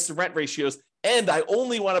extreme price to rent ratios, and I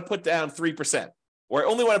only want to put down 3%, or I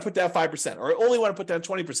only want to put down 5%, or I only want to put down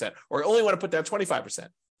 20%, or I only want to put down 25%.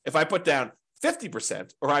 If I put down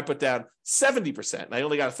 50%, or I put down 70%, and I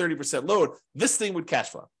only got a 30% load, this thing would cash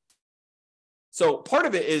flow. So part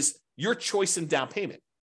of it is your choice in down payment.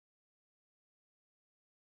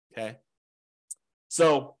 Okay.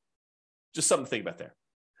 So just something to think about there.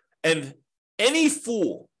 And any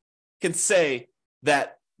fool can say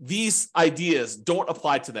that these ideas don't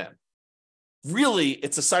apply to them. Really,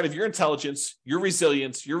 it's a sign of your intelligence, your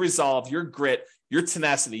resilience, your resolve, your grit, your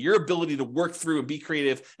tenacity, your ability to work through and be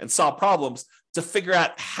creative and solve problems to figure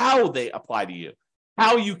out how they apply to you,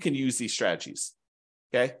 how you can use these strategies.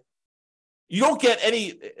 Okay. You don't get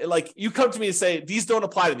any, like, you come to me and say, these don't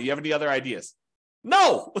apply to me. You have any other ideas?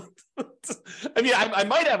 No. I mean, I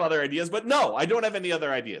might have other ideas, but no, I don't have any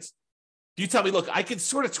other ideas. You tell me, look, I could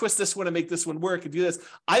sort of twist this one and make this one work and do this.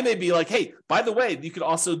 I may be like, hey, by the way, you could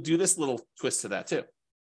also do this little twist to that too.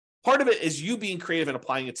 Part of it is you being creative and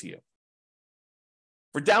applying it to you.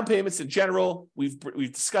 For down payments in general, we've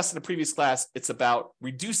discussed in a previous class, it's about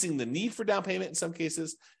reducing the need for down payment in some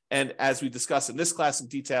cases. And as we discussed in this class in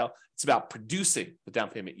detail, it's about producing the down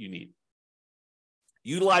payment you need.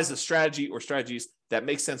 Utilize a strategy or strategies that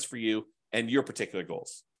make sense for you and your particular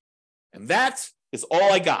goals. And that is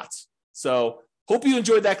all I got. So hope you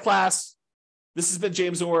enjoyed that class. This has been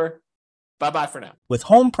James Orr. Bye-bye for now. With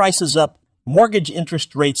home prices up, mortgage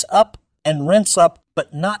interest rates up, and rents up,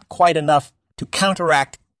 but not quite enough to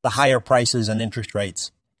counteract the higher prices and interest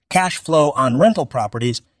rates. Cash flow on rental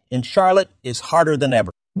properties in Charlotte is harder than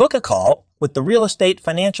ever. Book a call with the Real Estate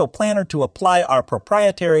Financial Planner to apply our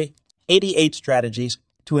proprietary 88 strategies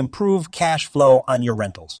to improve cash flow on your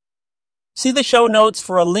rentals. See the show notes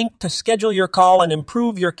for a link to schedule your call and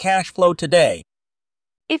improve your cash flow today.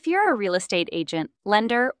 If you're a real estate agent,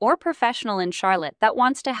 lender, or professional in Charlotte that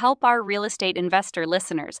wants to help our real estate investor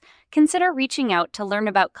listeners, consider reaching out to learn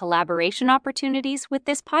about collaboration opportunities with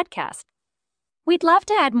this podcast. We'd love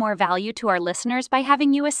to add more value to our listeners by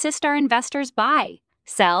having you assist our investors buy,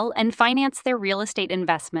 sell, and finance their real estate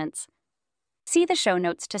investments. See the show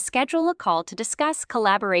notes to schedule a call to discuss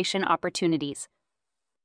collaboration opportunities.